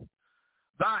long.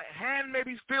 Thy hand may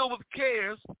be filled with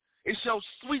cares, it shall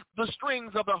sweep the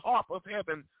strings of the harp of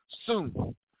heaven soon.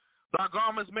 Thy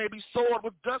garments may be soiled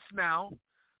with dust now,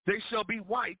 they shall be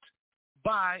white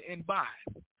by and by.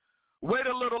 Wait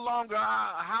a little longer,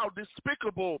 how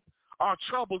despicable our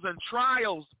troubles and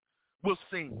trials will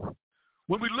seem.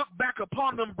 When we look back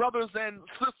upon them, brothers and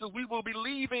sisters, we will be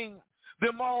leaving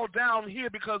them all down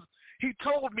here because he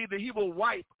told me that he will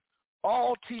wipe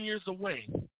all tears away.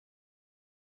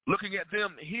 Looking at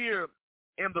them here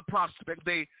in the prospect,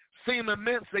 they seem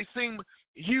immense, they seem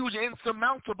huge,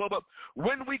 insurmountable, but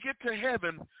when we get to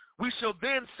heaven, we shall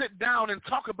then sit down and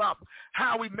talk about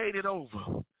how we made it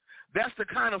over. That's the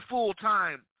kind of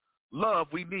full-time love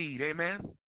we need, amen?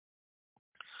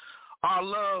 Our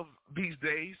love these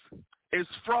days is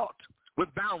fraught with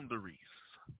boundaries,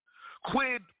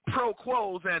 quid pro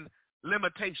quos, and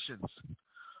limitations.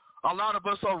 A lot of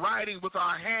us are riding with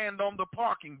our hand on the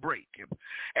parking brake.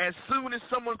 As soon as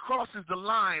someone crosses the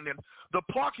line and the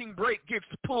parking brake gets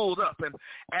pulled up, and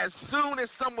as soon as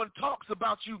someone talks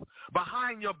about you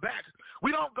behind your back,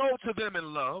 we don't go to them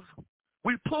in love.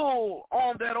 We pull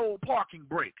on that old parking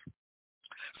brake.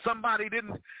 Somebody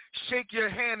didn't shake your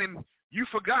hand and you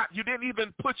forgot. You didn't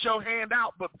even put your hand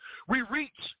out, but we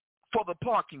reach for the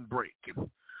parking brake.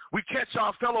 We catch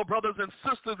our fellow brothers and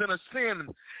sisters in a sin,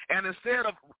 and instead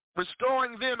of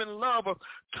restoring them in love, or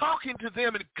talking to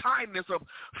them in kindness, or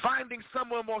finding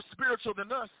someone more spiritual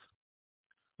than us,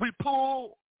 we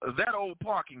pull that old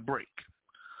parking brake.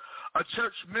 A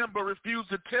church member refused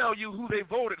to tell you who they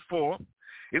voted for.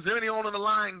 Is there anyone on the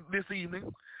line this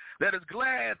evening that is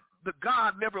glad that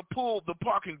God never pulled the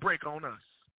parking brake on us?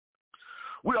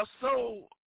 We are so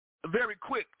very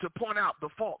quick to point out the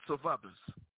faults of others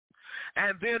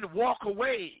and then walk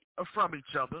away from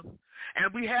each other.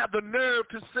 And we have the nerve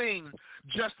to sing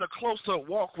just a closer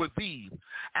walk with thee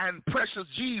and precious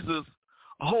Jesus,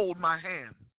 hold my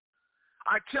hand.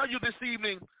 I tell you this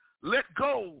evening, let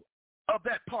go of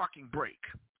that parking brake.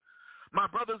 My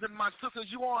brothers and my sisters,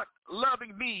 you aren't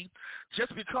loving me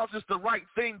just because it's the right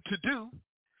thing to do.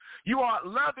 You are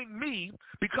loving me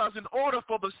because in order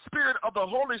for the Spirit of the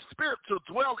Holy Spirit to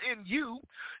dwell in you,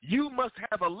 you must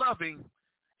have a loving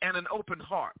and an open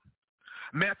heart.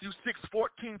 Matthew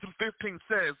 6:14-15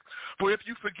 says, for if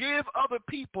you forgive other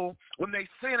people when they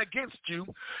sin against you,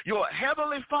 your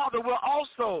heavenly Father will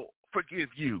also forgive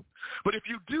you. But if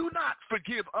you do not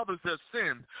forgive others their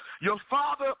sin, your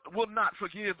Father will not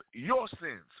forgive your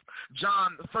sins.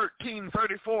 John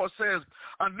 13:34 says,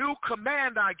 a new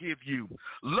command I give you,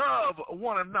 love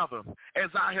one another as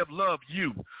I have loved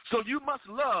you. So you must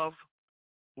love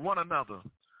one another.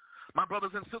 My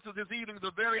brothers and sisters, this evening,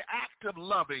 the very act of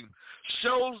loving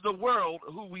shows the world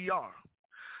who we are.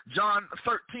 John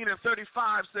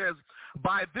 13:35 says,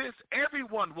 by this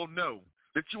everyone will know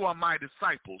that you are my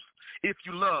disciples if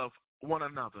you love one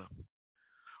another.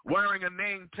 Wearing a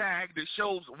name tag that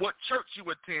shows what church you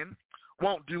attend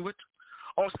won't do it,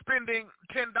 or spending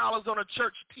 $10 on a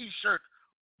church T-shirt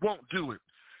won't do it.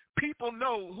 People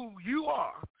know who you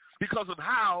are because of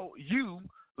how you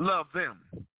love them.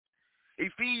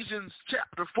 Ephesians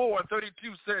chapter 4:32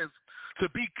 says, to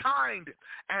be kind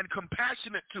and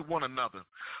compassionate to one another,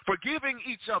 forgiving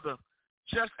each other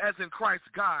just as in Christ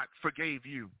God forgave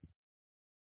you.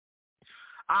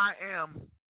 I am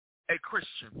a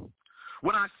Christian.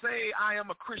 When I say I am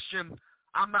a Christian,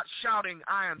 I'm not shouting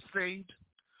I am saved.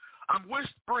 I'm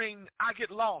whispering I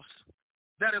get lost.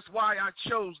 That is why I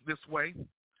chose this way.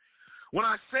 When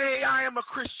I say I am a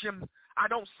Christian, I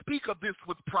don't speak of this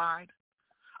with pride.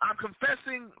 I'm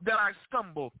confessing that I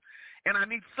stumble and I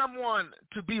need someone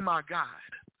to be my guide.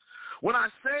 When I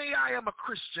say I am a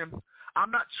Christian, I'm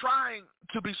not trying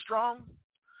to be strong.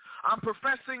 I'm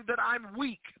professing that I'm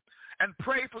weak and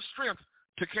pray for strength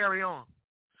to carry on.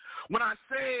 When I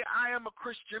say I am a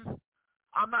Christian,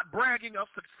 I'm not bragging of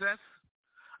success.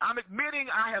 I'm admitting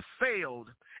I have failed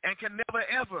and can never,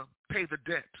 ever pay the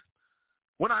debt.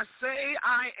 When I say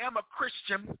I am a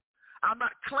Christian, I'm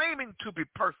not claiming to be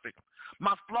perfect.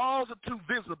 My flaws are too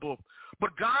visible,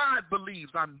 but God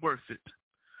believes I'm worth it.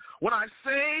 When I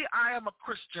say I am a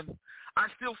Christian, I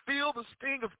still feel the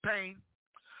sting of pain.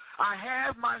 I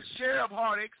have my share of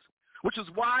heartaches, which is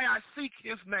why I seek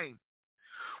his name.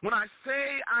 When I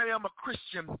say I am a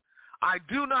Christian, I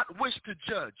do not wish to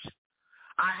judge.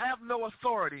 I have no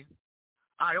authority.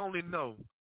 I only know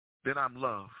that I'm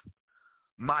loved.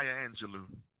 Maya Angelou.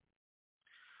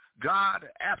 God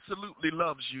absolutely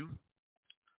loves you.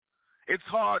 It's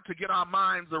hard to get our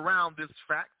minds around this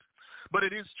fact, but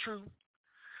it is true.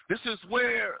 This is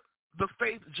where the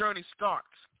faith journey starts,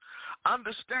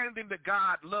 understanding that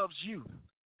God loves you.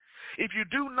 If you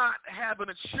do not have an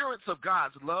assurance of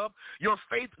God's love, your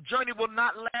faith journey will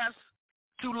not last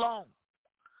too long.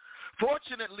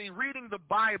 Fortunately, reading the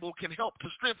Bible can help to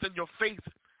strengthen your faith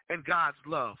in God's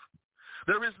love.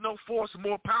 There is no force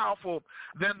more powerful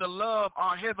than the love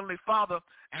our Heavenly Father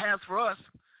has for us,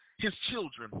 his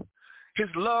children. His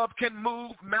love can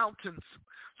move mountains,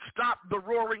 stop the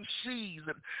roaring seas,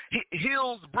 and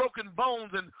heals broken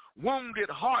bones and wounded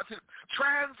hearts, and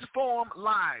transform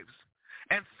lives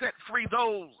and set free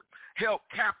those held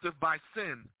captive by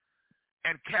sin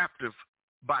and captive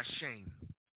by shame.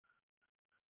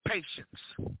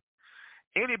 Patience.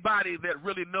 Anybody that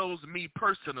really knows me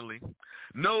personally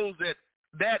knows that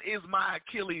that is my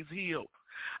Achilles heel.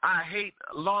 I hate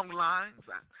long lines.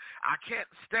 I can't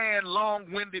stand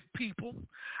long-winded people.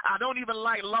 I don't even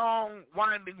like long,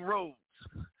 winding roads.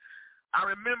 I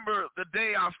remember the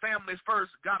day our family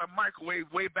first got a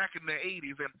microwave way back in the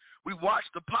 80s, and we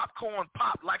watched the popcorn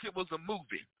pop like it was a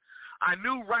movie. I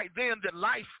knew right then that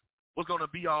life was going to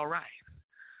be all right.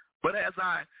 But as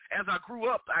I grew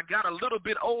up, I got a little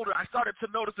bit older, I started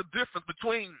to notice a difference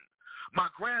between my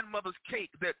grandmother's cake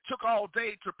that took all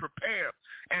day to prepare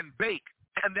and bake,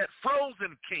 and that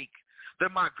frozen cake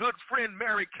that my good friend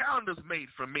Mary Callender's made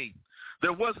for me.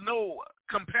 There was no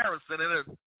comparison, and there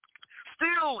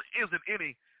still isn't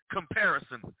any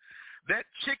comparison. That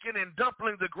chicken and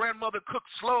dumplings that grandmother cooked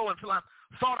slow until I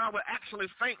thought I would actually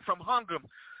faint from hunger,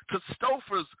 to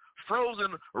Stouffer's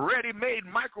frozen, ready-made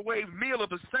microwave meal of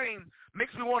the same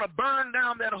makes me want to burn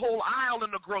down that whole aisle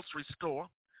in the grocery store.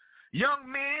 Young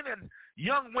men and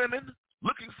young women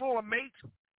looking for a mate,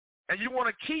 and you want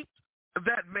to keep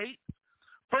that mate,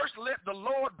 first let the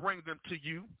Lord bring them to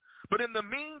you. But in the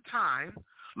meantime,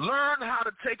 learn how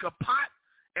to take a pot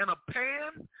and a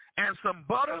pan and some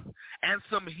butter and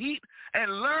some heat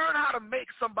and learn how to make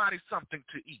somebody something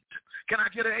to eat. Can I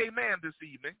get an amen this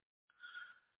evening?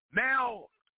 Now,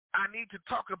 I need to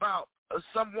talk about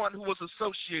someone who was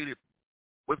associated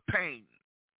with pain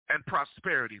and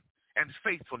prosperity and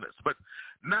faithfulness, but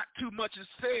not too much is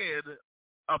said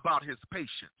about his patience.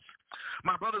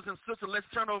 My brothers and sisters, let's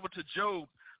turn over to Job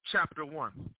chapter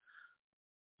 1.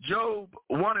 Job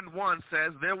 1:1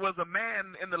 says, there was a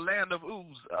man in the land of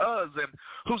Uz, and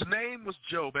whose name was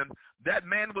Job, and that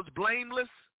man was blameless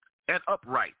and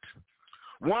upright,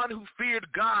 one who feared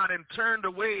God and turned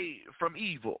away from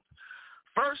evil.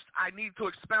 First, I need to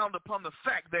expound upon the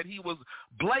fact that he was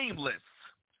blameless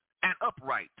and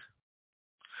upright.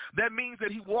 That means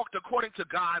that he walked according to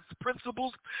God's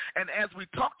principles, and as we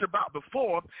talked about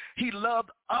before, he loved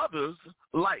others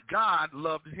like God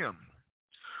loved him.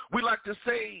 We like to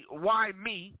say, why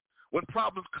me, when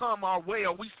problems come our way,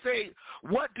 or we say,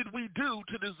 what did we do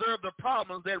to deserve the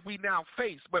problems that we now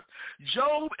face? But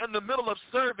Job, in the middle of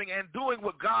serving and doing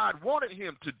what God wanted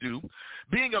him to do,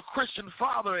 being a Christian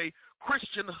father, a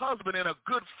Christian husband, and a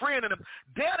good friend, and a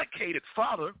dedicated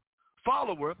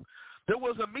follower, there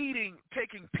was a meeting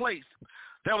taking place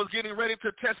that was getting ready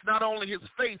to test not only his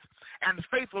faith and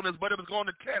faithfulness, but it was going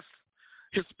to test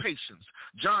his patience.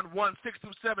 John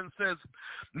 1:6-7 says,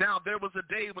 now there was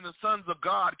a day when the sons of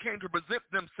God came to present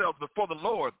themselves before the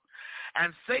Lord,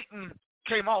 and Satan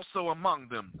came also among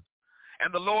them.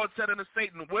 And the Lord said unto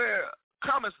Satan, where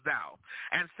comest thou?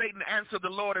 And Satan answered the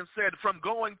Lord and said, from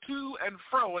going to and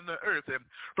fro in the earth, and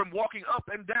from walking up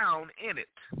and down in it.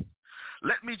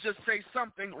 Let me just say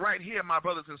something right here, my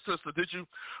brothers and sisters. Did you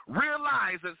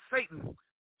realize that Satan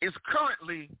is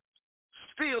currently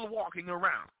still walking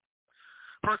around?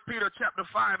 1 Peter chapter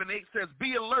 5:8 says,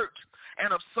 be alert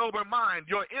and of sober mind.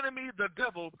 Your enemy, the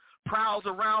devil, prowls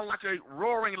around like a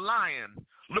roaring lion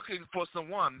looking for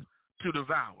someone to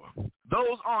devour.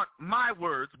 Those aren't my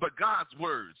words, but God's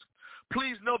words.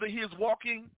 Please know that he is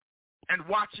walking and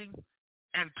watching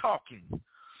and talking.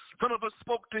 Some of us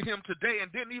spoke to him today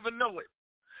and didn't even know it.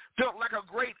 Felt like a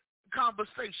great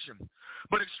conversation.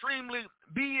 But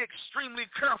be extremely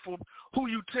careful who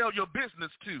you tell your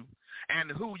business to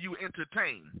and who you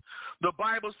entertain. The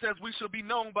Bible says we shall be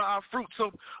known by our fruit,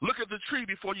 so look at the tree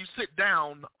before you sit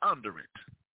down under it.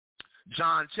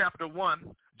 Job chapter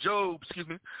 1,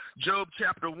 13-19.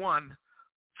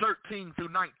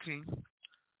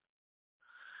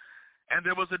 And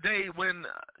there was a day when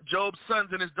Job's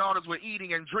sons and his daughters were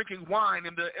eating and drinking wine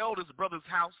in the eldest brother's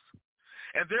house.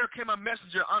 And there came a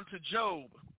messenger unto Job.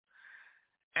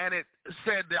 And it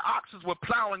said the oxen were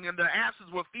plowing and the asses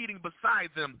were feeding beside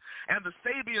them. And the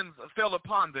Sabians fell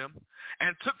upon them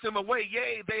and took them away.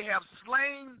 Yea, they have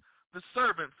slain the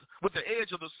servants with the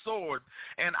edge of the sword.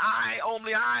 And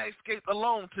I escaped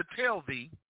alone to tell thee.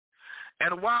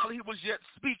 And while he was yet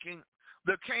speaking,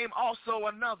 there came also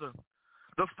another.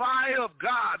 The fire of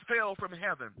God fell from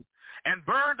heaven and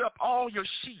burned up all your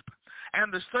sheep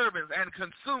and the servants and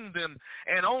consumed them,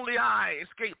 and only I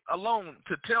escaped alone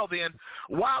to tell thee. And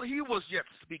while he was yet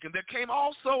speaking, there came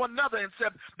also another and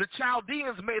said, the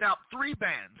Chaldeans made out 3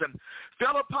 bands and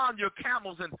fell upon your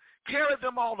camels and carried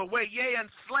them all away, yea, and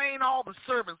slain all the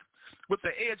servants with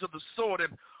the edge of the sword,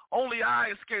 and only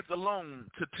I escaped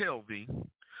alone to tell thee.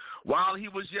 While he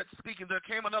was yet speaking, there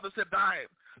came another, said, thy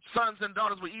sons and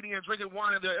daughters were eating and drinking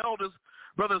wine in their eldest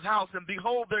brother's house, and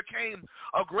behold, there came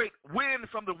a great wind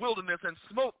from the wilderness and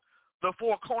smote the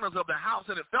 4 corners of the house,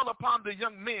 and it fell upon the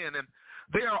young men, and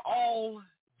they are all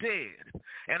dead.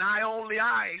 And I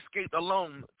escaped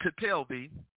alone to tell thee.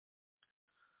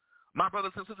 My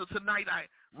brothers and sisters, tonight I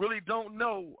really don't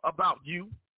know about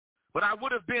you, but I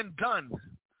would have been done.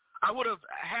 I would have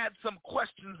had some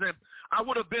questions, and I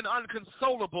would have been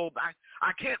unconsolable.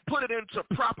 I can't put it into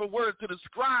proper words to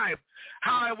describe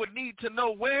how I would need to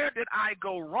know where did I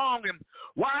go wrong, and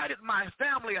why did my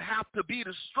family have to be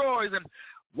destroyed, and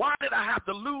why did I have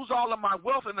to lose all of my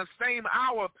wealth in the same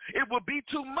hour? It would be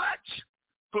too much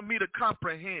for me to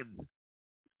comprehend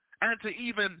and to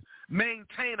even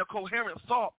maintain a coherent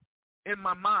thought in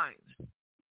my mind.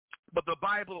 But the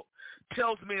Bible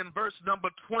tells me in verse number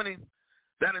 20,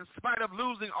 that in spite of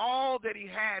losing all that he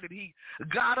had, and he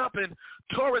got up and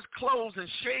tore his clothes and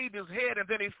shaved his head, and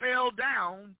then he fell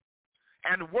down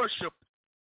and worshiped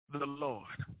the Lord.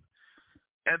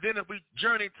 And then if we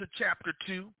journey to chapter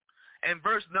 2 and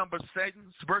verse number 7,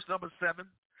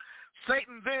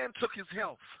 Satan then took his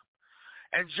health.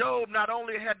 And Job not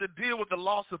only had to deal with the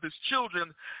loss of his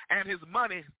children and his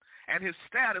money and his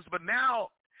status, but now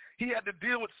he had to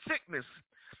deal with sickness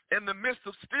in the midst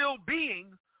of still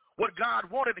being what God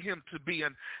wanted him to be.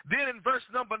 And then in verse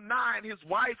number 9, his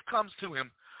wife comes to him,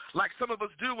 like some of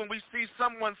us do when we see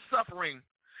someone suffering.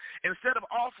 Instead of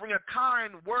offering a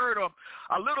kind word or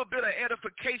a little bit of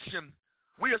edification,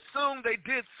 we assume they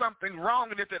did something wrong,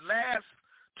 and if it lasts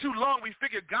too long, we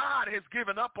figure God has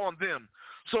given up on them,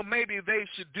 so maybe they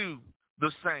should do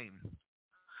the same.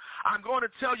 I'm going to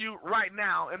tell you right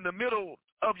now, in the middle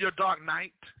of your dark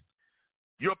night,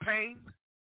 your pain,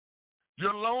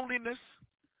 your loneliness,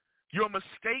 your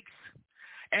mistakes,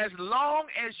 as long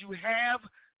as you have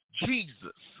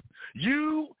Jesus,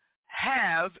 you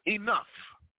have enough,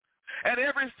 and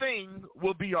everything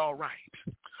will be all right.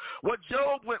 What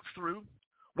Job went through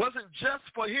wasn't just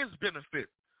for his benefit,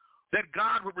 that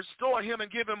God would restore him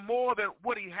and give him more than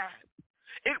what he had.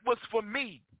 It was for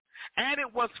me, and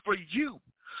it was for you,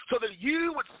 so that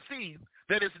you would see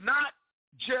that it's not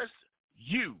just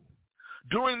you.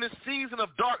 During this season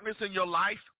of darkness in your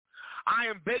life, I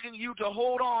am begging you to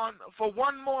hold on for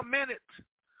one more minute,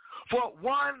 for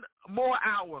one more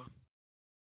hour,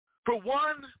 for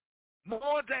one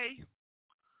more day,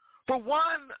 for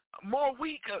one more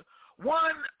week,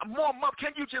 one more month.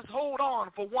 Can you just hold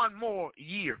on for one more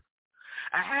year?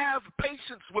 I have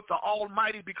patience with the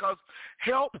Almighty, because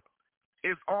help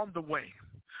is on the way.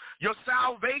 Your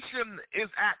salvation is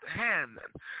at hand.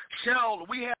 Shall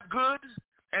we have good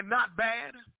and not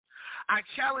bad? I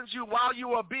challenge you while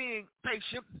you are being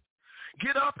patient,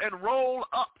 get up and roll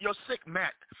up your sick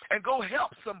mat and go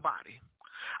help somebody.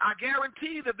 I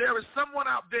guarantee that there is someone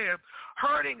out there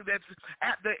hurting that's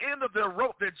at the end of their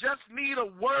rope that just need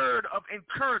a word of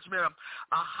encouragement,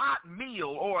 a hot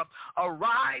meal, or a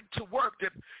ride to work,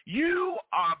 that you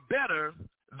are better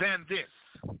than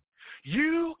this.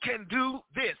 You can do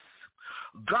this.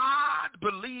 God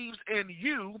believes in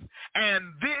you,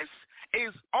 and this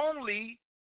is only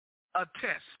a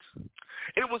test.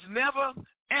 It was never,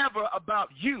 ever about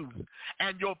you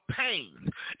and your pain.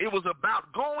 It was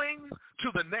about going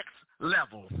to the next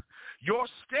level. Your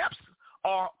steps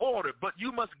are ordered, but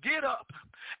you must get up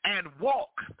and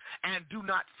walk and do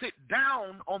not sit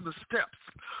down on the steps.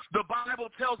 The Bible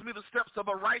tells me the steps of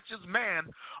a righteous man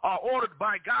are ordered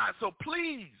by God. So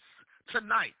please,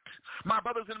 tonight, my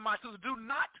brothers and my sisters, do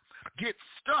not get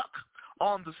stuck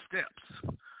on the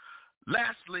steps.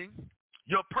 Lastly,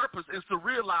 your purpose is to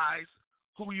realize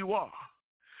who you are.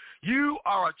 You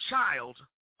are a child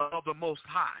of the Most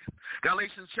High.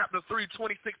 Galatians chapter 3,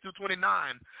 26 through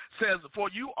 29 says, for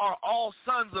you are all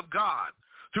sons of God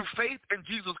through faith in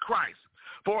Jesus Christ.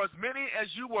 For as many as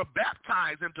you were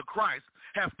baptized into Christ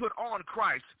have put on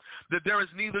Christ, that there is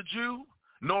neither Jew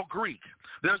nor Greek.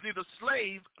 There's neither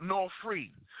slave nor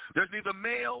free. There's neither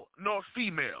male nor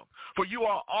female. For you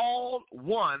are all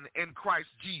one in Christ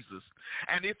Jesus.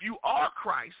 And if you are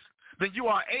Christ, then you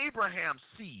are Abraham's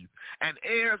seed and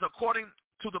heirs according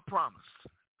to the promise.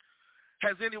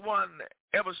 Has anyone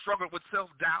ever struggled with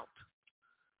self-doubt?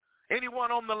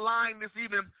 Anyone on the line this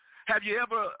evening, have you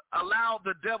ever allowed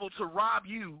the devil to rob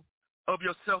you of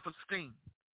your self-esteem?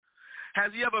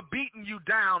 Has he ever beaten you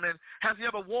down, and has he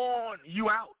ever worn you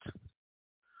out?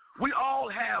 We all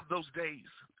have those days.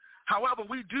 However,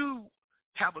 we do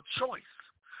have a choice.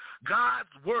 God's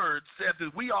word said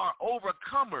that we are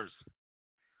overcomers,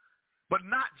 but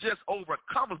not just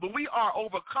overcomers, but we are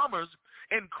overcomers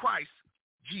in Christ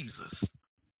Jesus.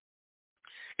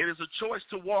 It is a choice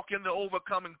to walk in the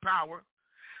overcoming power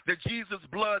that Jesus'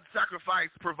 blood sacrifice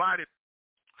provided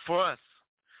for us.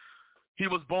 He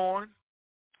was born,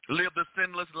 lived a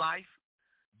sinless life,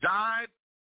 died,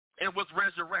 and was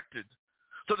resurrected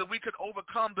so that we could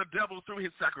overcome the devil through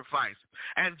his sacrifice.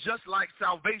 And just like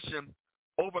salvation,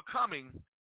 overcoming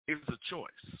is a choice.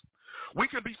 We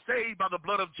can be saved by the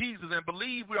blood of Jesus and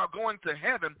believe we are going to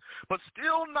heaven, but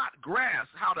still not grasp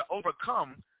how to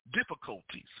overcome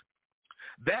difficulties.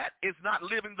 That is not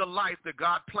living the life that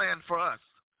God planned for us.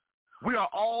 We are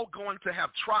all going to have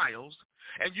trials,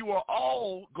 and you are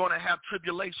all going to have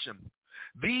tribulation.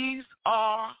 These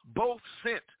are both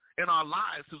sent in our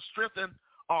lives to strengthen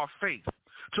our faith,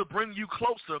 to bring you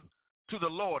closer to the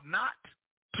Lord, not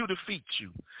to defeat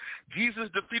you. Jesus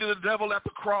defeated the devil at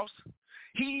the cross.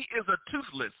 He is a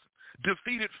toothless,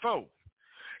 defeated foe.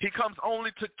 He comes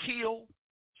only to kill,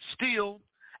 steal,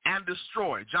 and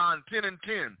destroy. John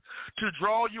 10:10, to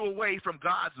draw you away from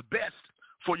God's best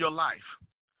for your life.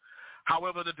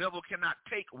 However, the devil cannot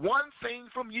take one thing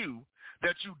from you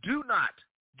that you do not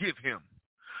give him.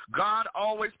 God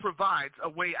always provides a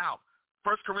way out.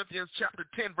 1 Corinthians chapter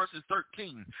 10, verses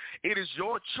 13. It is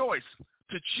your choice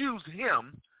to choose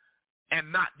him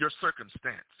and not your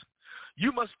circumstance.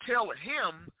 You must tell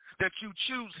him that you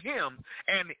choose him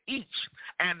in each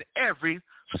and every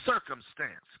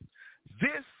circumstance.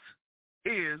 This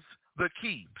is the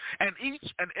key. And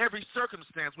each and every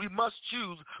circumstance, we must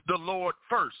choose the Lord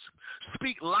first.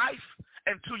 Speak life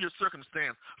into your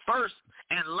circumstance first,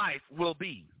 and life will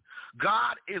be.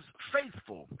 God is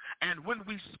faithful, and when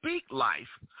we speak life,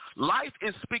 life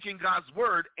is speaking God's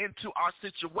word into our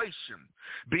situation,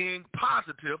 being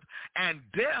positive, and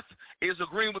death is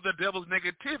agreeing with the devil's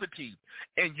negativity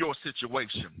in your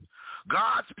situation.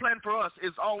 God's plan for us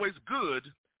is always good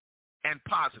and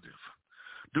positive.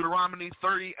 Deuteronomy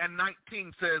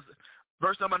 30:19 says,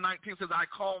 verse number 19 says, I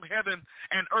call heaven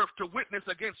and earth to witness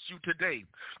against you today,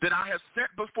 that I have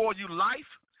set before you life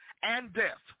and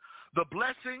death, the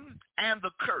blessing and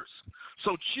the curse.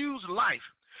 So choose life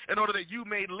in order that you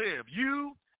may live,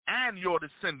 you and your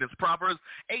descendants. Proverbs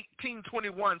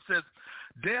 18:21 says,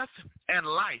 death and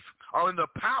life are in the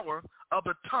power of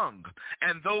the tongue,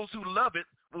 and those who love it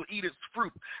will eat its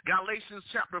fruit. Galatians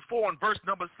chapter 4 and verse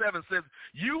number 7 says,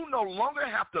 you no longer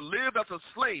have to live as a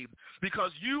slave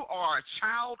because you are a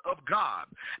child of God.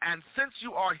 And since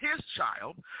you are his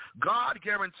child, God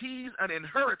guarantees an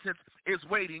inheritance is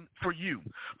waiting for you.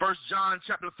 1 John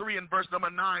chapter 3 and verse number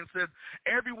 9 says,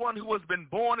 everyone who has been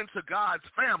born into God's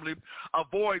family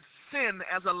avoids sin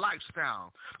as a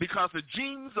lifestyle because the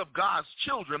genes of God's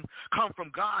children come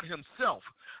from God himself.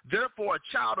 Therefore,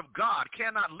 a child of God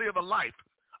cannot live a life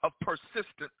of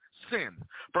persistent sin.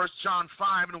 1 John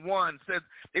 5 and 1 says,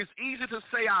 it's easy to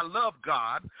say I love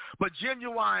God, but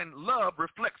genuine love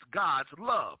reflects God's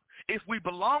love. If we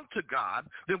belong to God,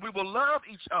 then we will love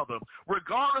each other,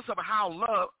 regardless of how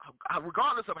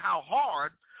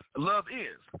hard love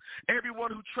is.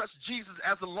 Everyone who trusts Jesus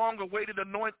as the long-awaited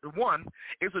anointed one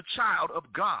is a child of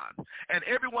God. And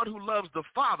everyone who loves the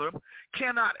Father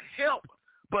cannot help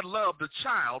but love the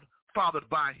child fathered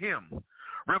by him.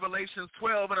 Revelations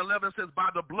 12 and 11 says, by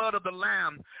the blood of the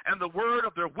Lamb and the word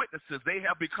of their witnesses, they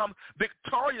have become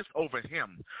victorious over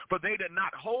him. For they did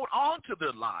not hold on to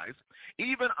their lives,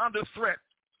 even under threat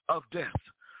of death.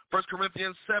 1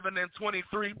 Corinthians 7 and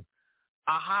 23,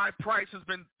 a high price has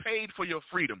been paid for your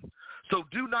freedom. So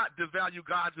do not devalue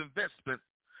God's investment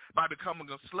by becoming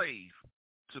a slave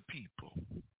to people.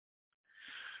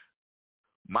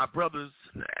 My brothers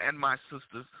and my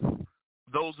sisters,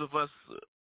 those of us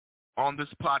on this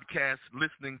podcast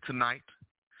listening tonight,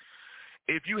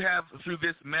 if you have through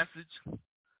this message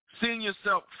seen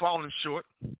yourself falling short,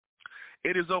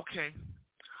 it is okay.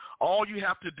 All you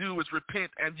have to do is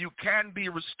repent and you can be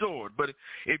restored. But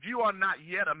if you are not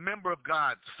yet a member of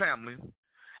God's family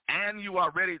and you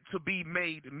are ready to be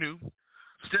made new,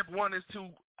 step one is to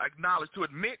acknowledge, to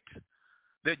admit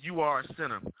that you are a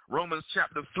sinner. Romans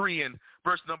chapter 3 and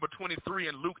verse number 23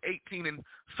 and Luke 18 and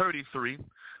 33.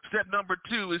 Step number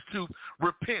 2 is to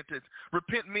repent.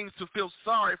 Repent means to feel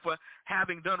sorry for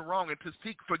having done wrong and to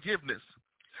seek forgiveness,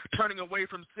 turning away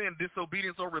from sin,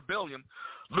 disobedience, or rebellion.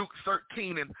 Luke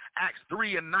 13 and Acts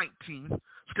 3 and 19.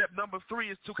 Step number 3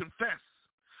 is to confess.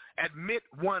 Admit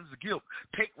one's guilt.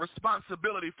 Take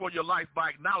responsibility for your life by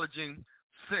acknowledging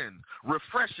sin,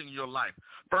 refreshing your life.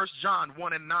 1 John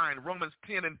 1 and 9, Romans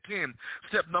 10 and 10.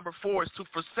 Step number 4 is to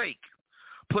forsake,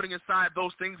 putting aside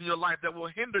those things in your life that will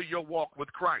hinder your walk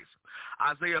with Christ.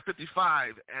 Isaiah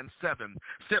 55 and 7.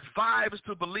 Step 5 is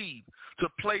to believe, to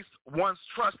place one's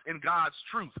trust in God's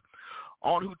truth,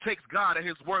 on who takes God at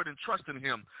his word and trust in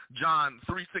him. John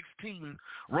 3:16,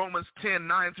 Romans 10,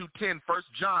 9 through 10, 1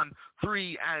 John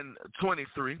 3 and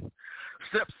 23.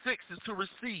 Step 6 is to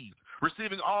receive,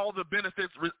 receiving all the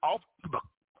benefits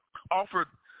offered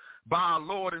by our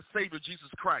Lord and Savior Jesus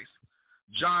Christ.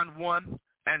 John 1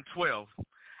 and 12,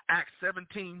 Acts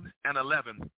 17 and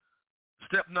 11.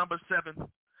 Step number 7,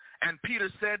 and Peter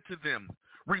said to them,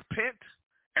 repent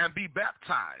and be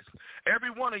baptized, every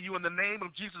one of you, in the name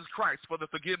of Jesus Christ for the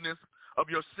forgiveness of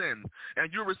your sin,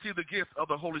 and you'll receive the gift of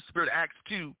the Holy Spirit. Acts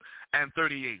 2 and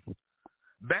 38.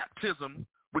 Baptism,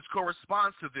 which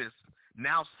corresponds to this,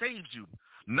 now saves you,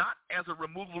 not as a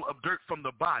removal of dirt from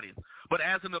the body, but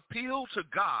as an appeal to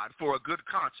God for a good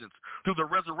conscience through the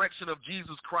resurrection of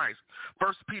Jesus Christ.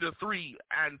 1 Peter 3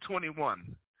 and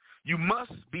 21. You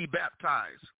must be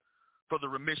baptized for the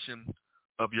remission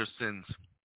of your sins.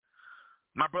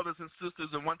 My brothers and sisters,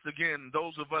 and once again,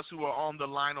 those of us who are on the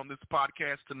line on this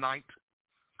podcast tonight,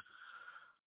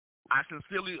 I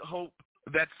sincerely hope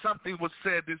that something was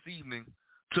said this evening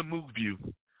to move you.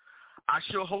 I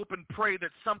sure hope and pray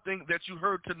that something that you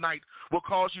heard tonight will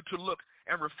cause you to look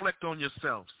and reflect on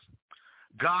yourselves.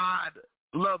 God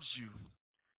loves you.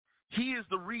 He is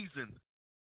the reason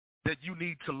that you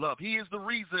need to love. He is the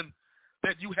reason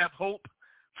that you have hope,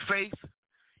 faith.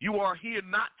 You are here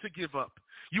not to give up.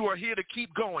 You are here to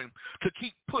keep going, to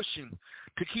keep pushing,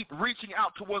 to keep reaching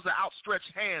out towards the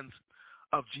outstretched hands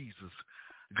of Jesus.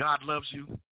 God loves you.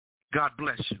 God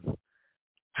bless you.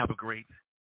 Have a great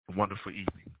and wonderful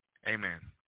evening. Amen.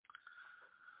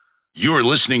 You're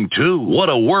listening to What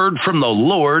a Word from the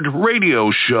Lord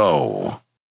radio show.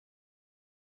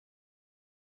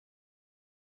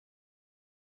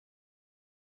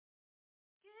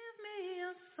 Give me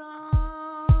a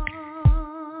song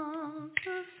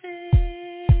to sing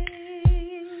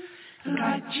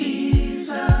like Jesus.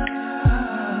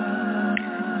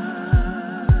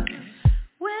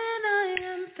 When I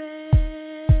am face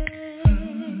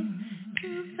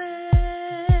to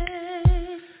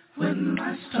face with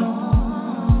my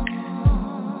storm,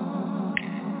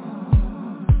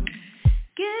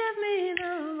 give me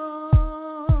the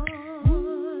voice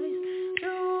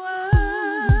to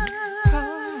work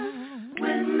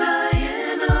when my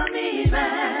enemies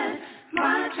at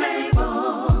my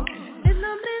table.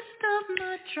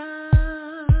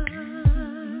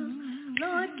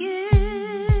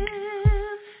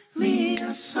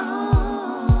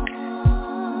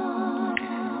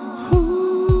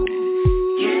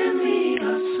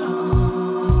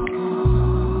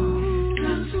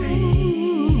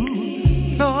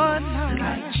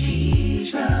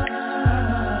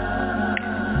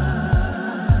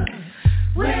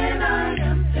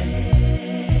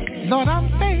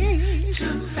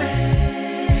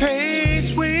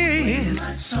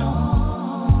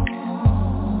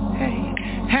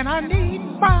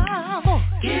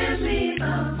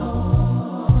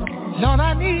 Lord,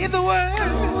 I need the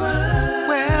word,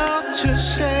 well,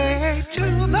 to say to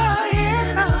the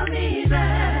enemy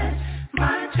that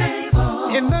my table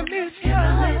in the midst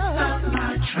of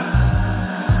my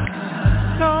trial.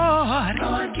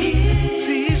 Lord,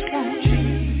 please won't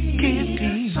you give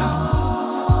me a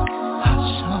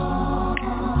song?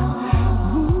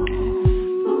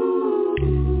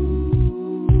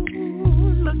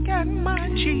 Ooh, look at my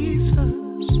Jesus,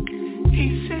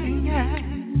 he's sitting at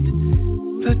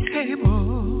the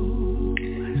table,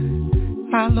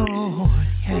 my Lord,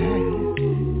 yeah.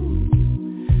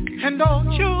 And old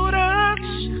Judas,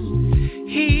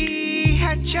 he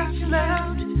had just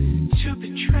left to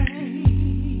betray.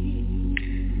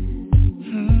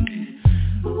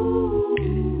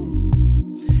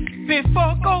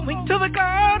 Before going to the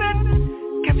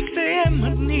garden,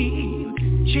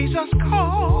 Gethsemane, Jesus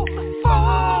called for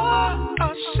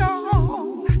a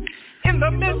song. In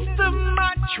the midst of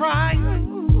my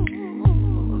trials,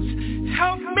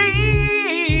 help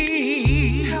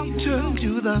me to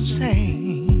do the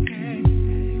same.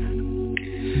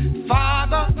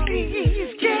 Father,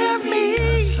 please give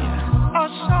me a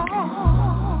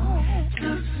song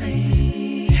to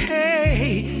sing.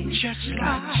 Hey, just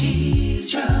like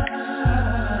Jesus.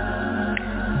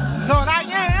 Lord, I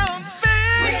am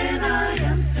faith. When I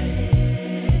am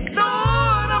faith.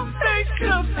 Lord, I'm face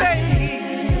to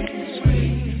face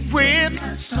with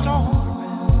a storm.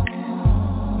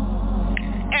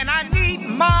 And I need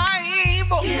my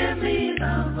able. Give me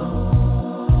the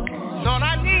Lord. Lord,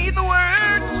 I need the word.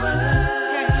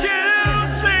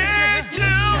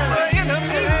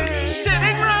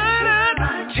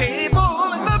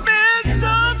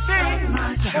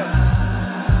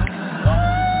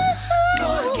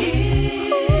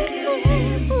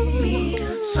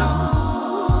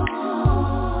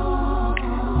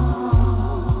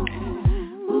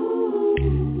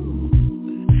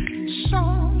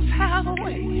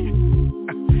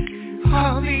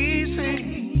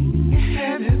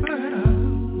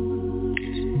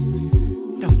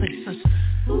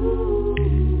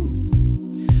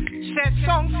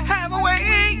 Songs have a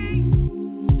way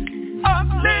of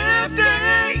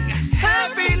lifting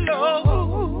heavy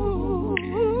loads.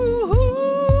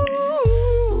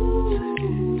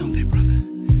 Don't they, brother?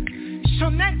 So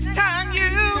next time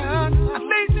you are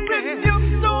faced with your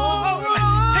storm,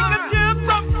 take a dip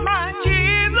from my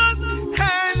Jesus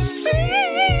and sing,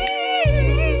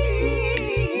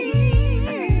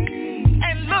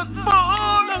 and look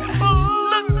for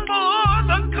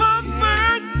the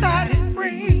comfort that it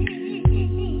brings.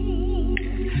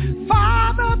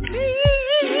 Father,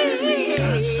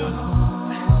 please,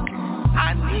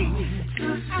 I need to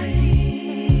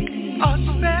sing a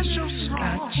special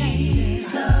song.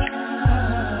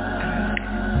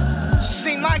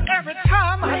 Seem like every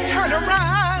time I turn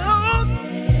around,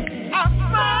 I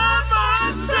find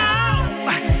myself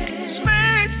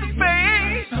face to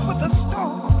face with a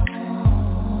storm.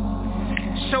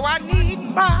 So I need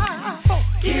my voice.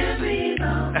 Give me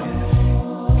the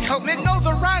help me know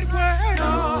the right word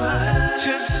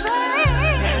to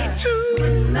say to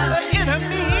the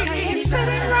enemy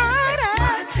sitting right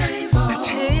at the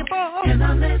table in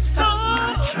the midst of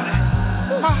my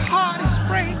trial. My heart is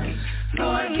breaking.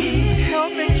 Lord,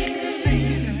 help me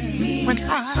sing when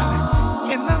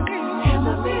I'm in the midst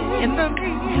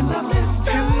of my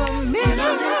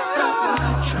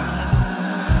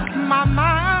trial. My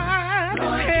mind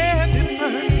is heavy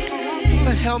burdened,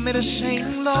 but help me to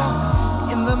sing,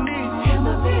 Lord, in the middle of my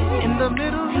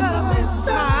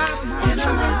trial.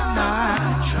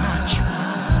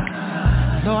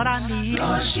 Lord, I need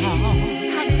a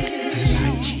song like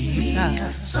Jesus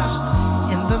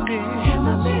in the midst of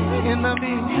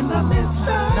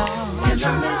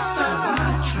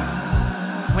my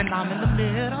trial. When I'm in the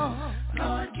middle,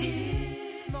 Lord,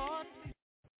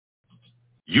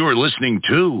 You're listening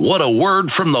to What a Word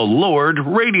from the Lord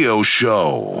radio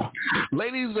show.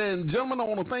 Ladies and gentlemen, I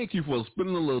want to thank you for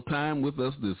spending a little time with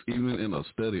us this evening in a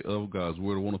study of God's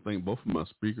Word. I want to thank both of my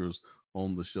speakers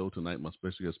on the show tonight, my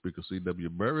special guest speaker, C.W.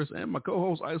 Burruss, and my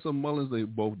co-host, Isom Mullins. They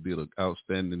both did an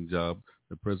outstanding job.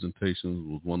 The presentation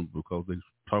was wonderful because they're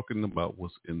talking about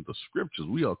what's in the scriptures.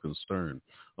 We are concerned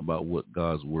about what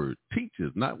God's Word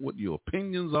teaches, not what your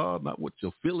opinions are, not what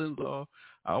your feelings are.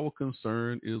 Our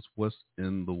concern is what's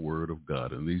in the Word of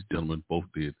God. And these gentlemen both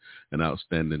did an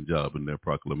outstanding job in their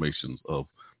proclamations of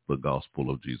the gospel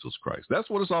of Jesus Christ. That's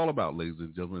what it's all about, ladies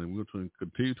and gentlemen, and we're going to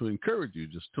continue to encourage you.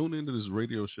 Just tune into this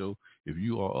radio show if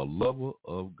you are a lover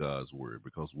of God's word,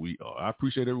 because we are. I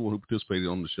appreciate everyone who participated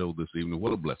on the show this evening.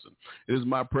 What a blessing. It is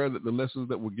my prayer that the lessons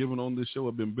that were given on this show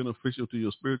have been beneficial to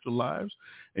your spiritual lives,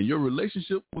 and your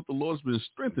relationship with the Lord has been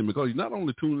strengthened, because you're not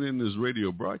only tuning in this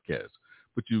radio broadcast,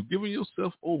 but you've given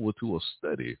yourself over to a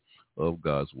study of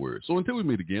God's word. So until we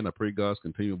meet again, I pray God's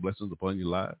continual blessings upon your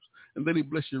lives, and that he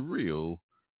bless you real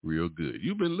good.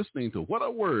 You've been listening to What a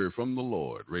Word from the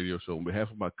Lord radio show. On behalf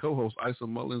of my co-hosts,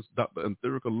 Isom Mullins, Dr.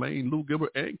 Antherica Lane, Lou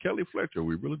Gilbert, and Kelly Fletcher,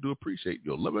 we really do appreciate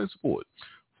your love and support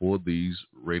for these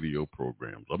radio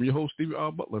programs. I'm your host, Stevie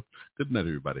R. Butler. Good night,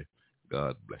 everybody.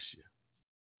 God bless you.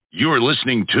 You're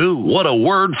listening to What a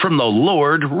Word from the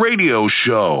Lord radio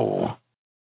show.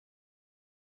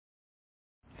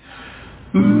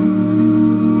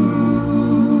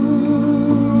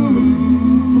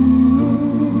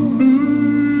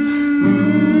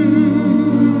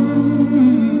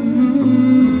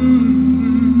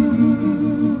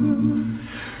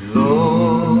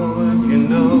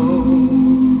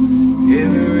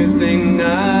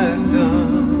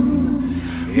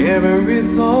 Every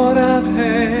thought I've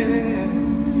had,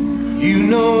 you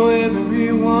know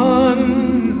everyone,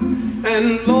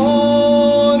 and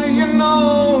Lord, you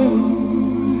know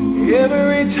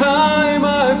every time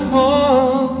I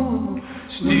fall,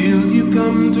 still you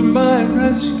come to my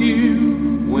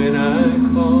rescue when I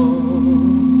call,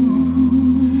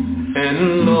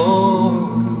 and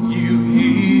Lord, you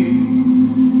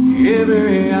hear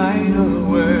every idle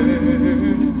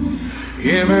word,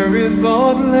 every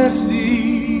thoughtless deed.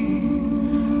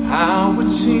 How it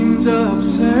seems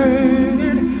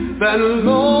absurd that,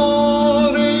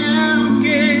 Lord, you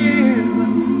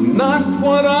give not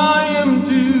what I am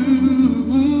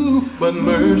due, but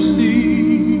mercy.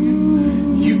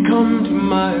 You come to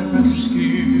my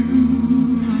rescue.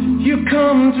 You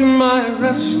come to my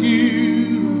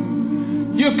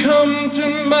rescue. You come to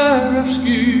my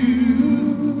rescue.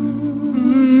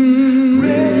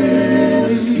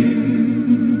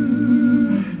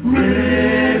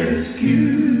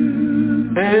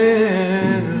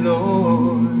 And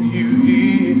Lord,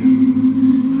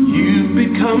 you've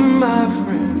become my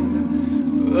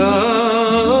friend,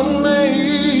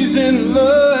 amazing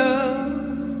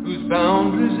love, whose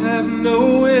boundaries have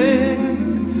no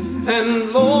end.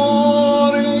 And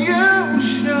Lord,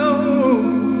 you show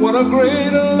what a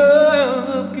greater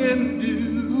love can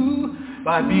do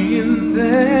by being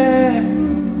there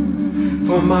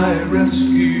for my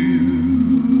rescue.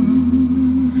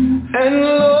 And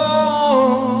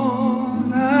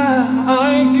Lord,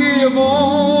 I give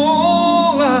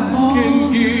all I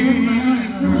can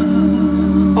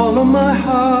give, all of my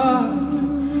heart,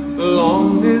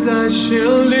 long as I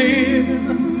shall live.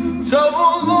 So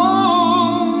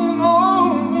Lord,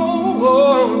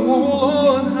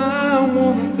 I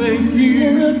want to thank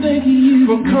you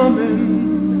for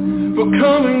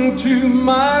coming to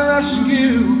my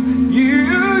rescue. You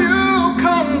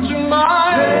come to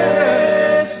my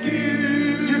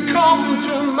rescue. You come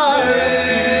to my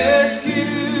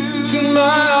rescue. To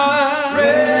my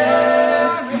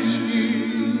rescue.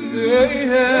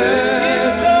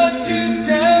 It's hard to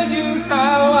tell you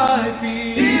how I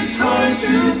feel. It's hard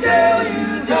to tell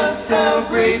you just how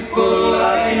grateful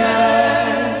I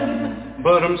am.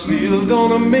 But I'm still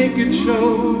gonna make it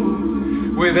show.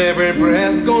 With every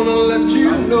breath gonna let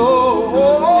you know.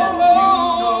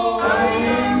 I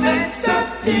am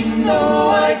accepting, though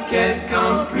I can't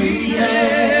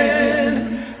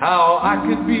comprehend how I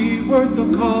could be worth the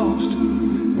cost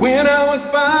when I was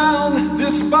found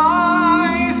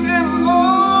despised. And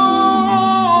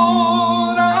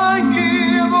Lord, I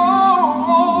give all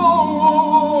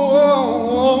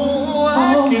I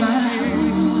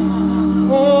can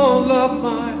give, all of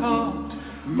my heart,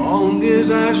 long as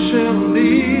I shall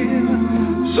live.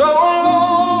 So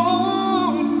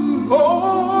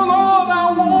Lord, I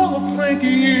want to thank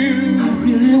you. I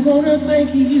really want to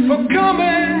thank you for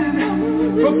coming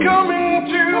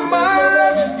to my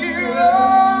rescue. My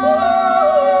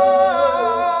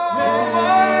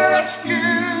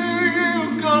rescue, you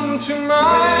come to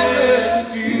my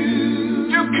rescue.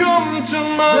 You come to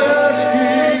my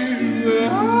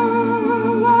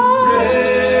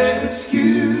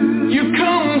rescue. You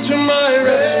come to my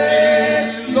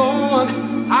rescue, Lord.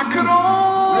 I could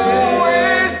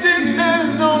always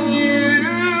depend on you.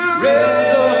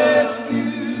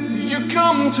 You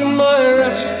come to my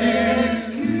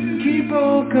rescue. Keep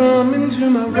on coming to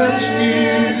my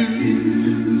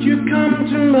rescue. You come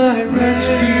to my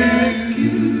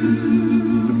rescue.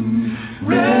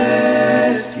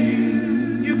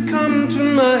 Rescue. You come to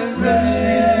my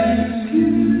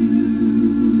rescue.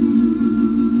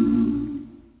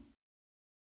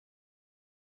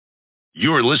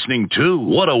 You're listening to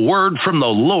What a Word from the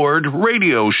Lord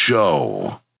radio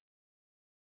show.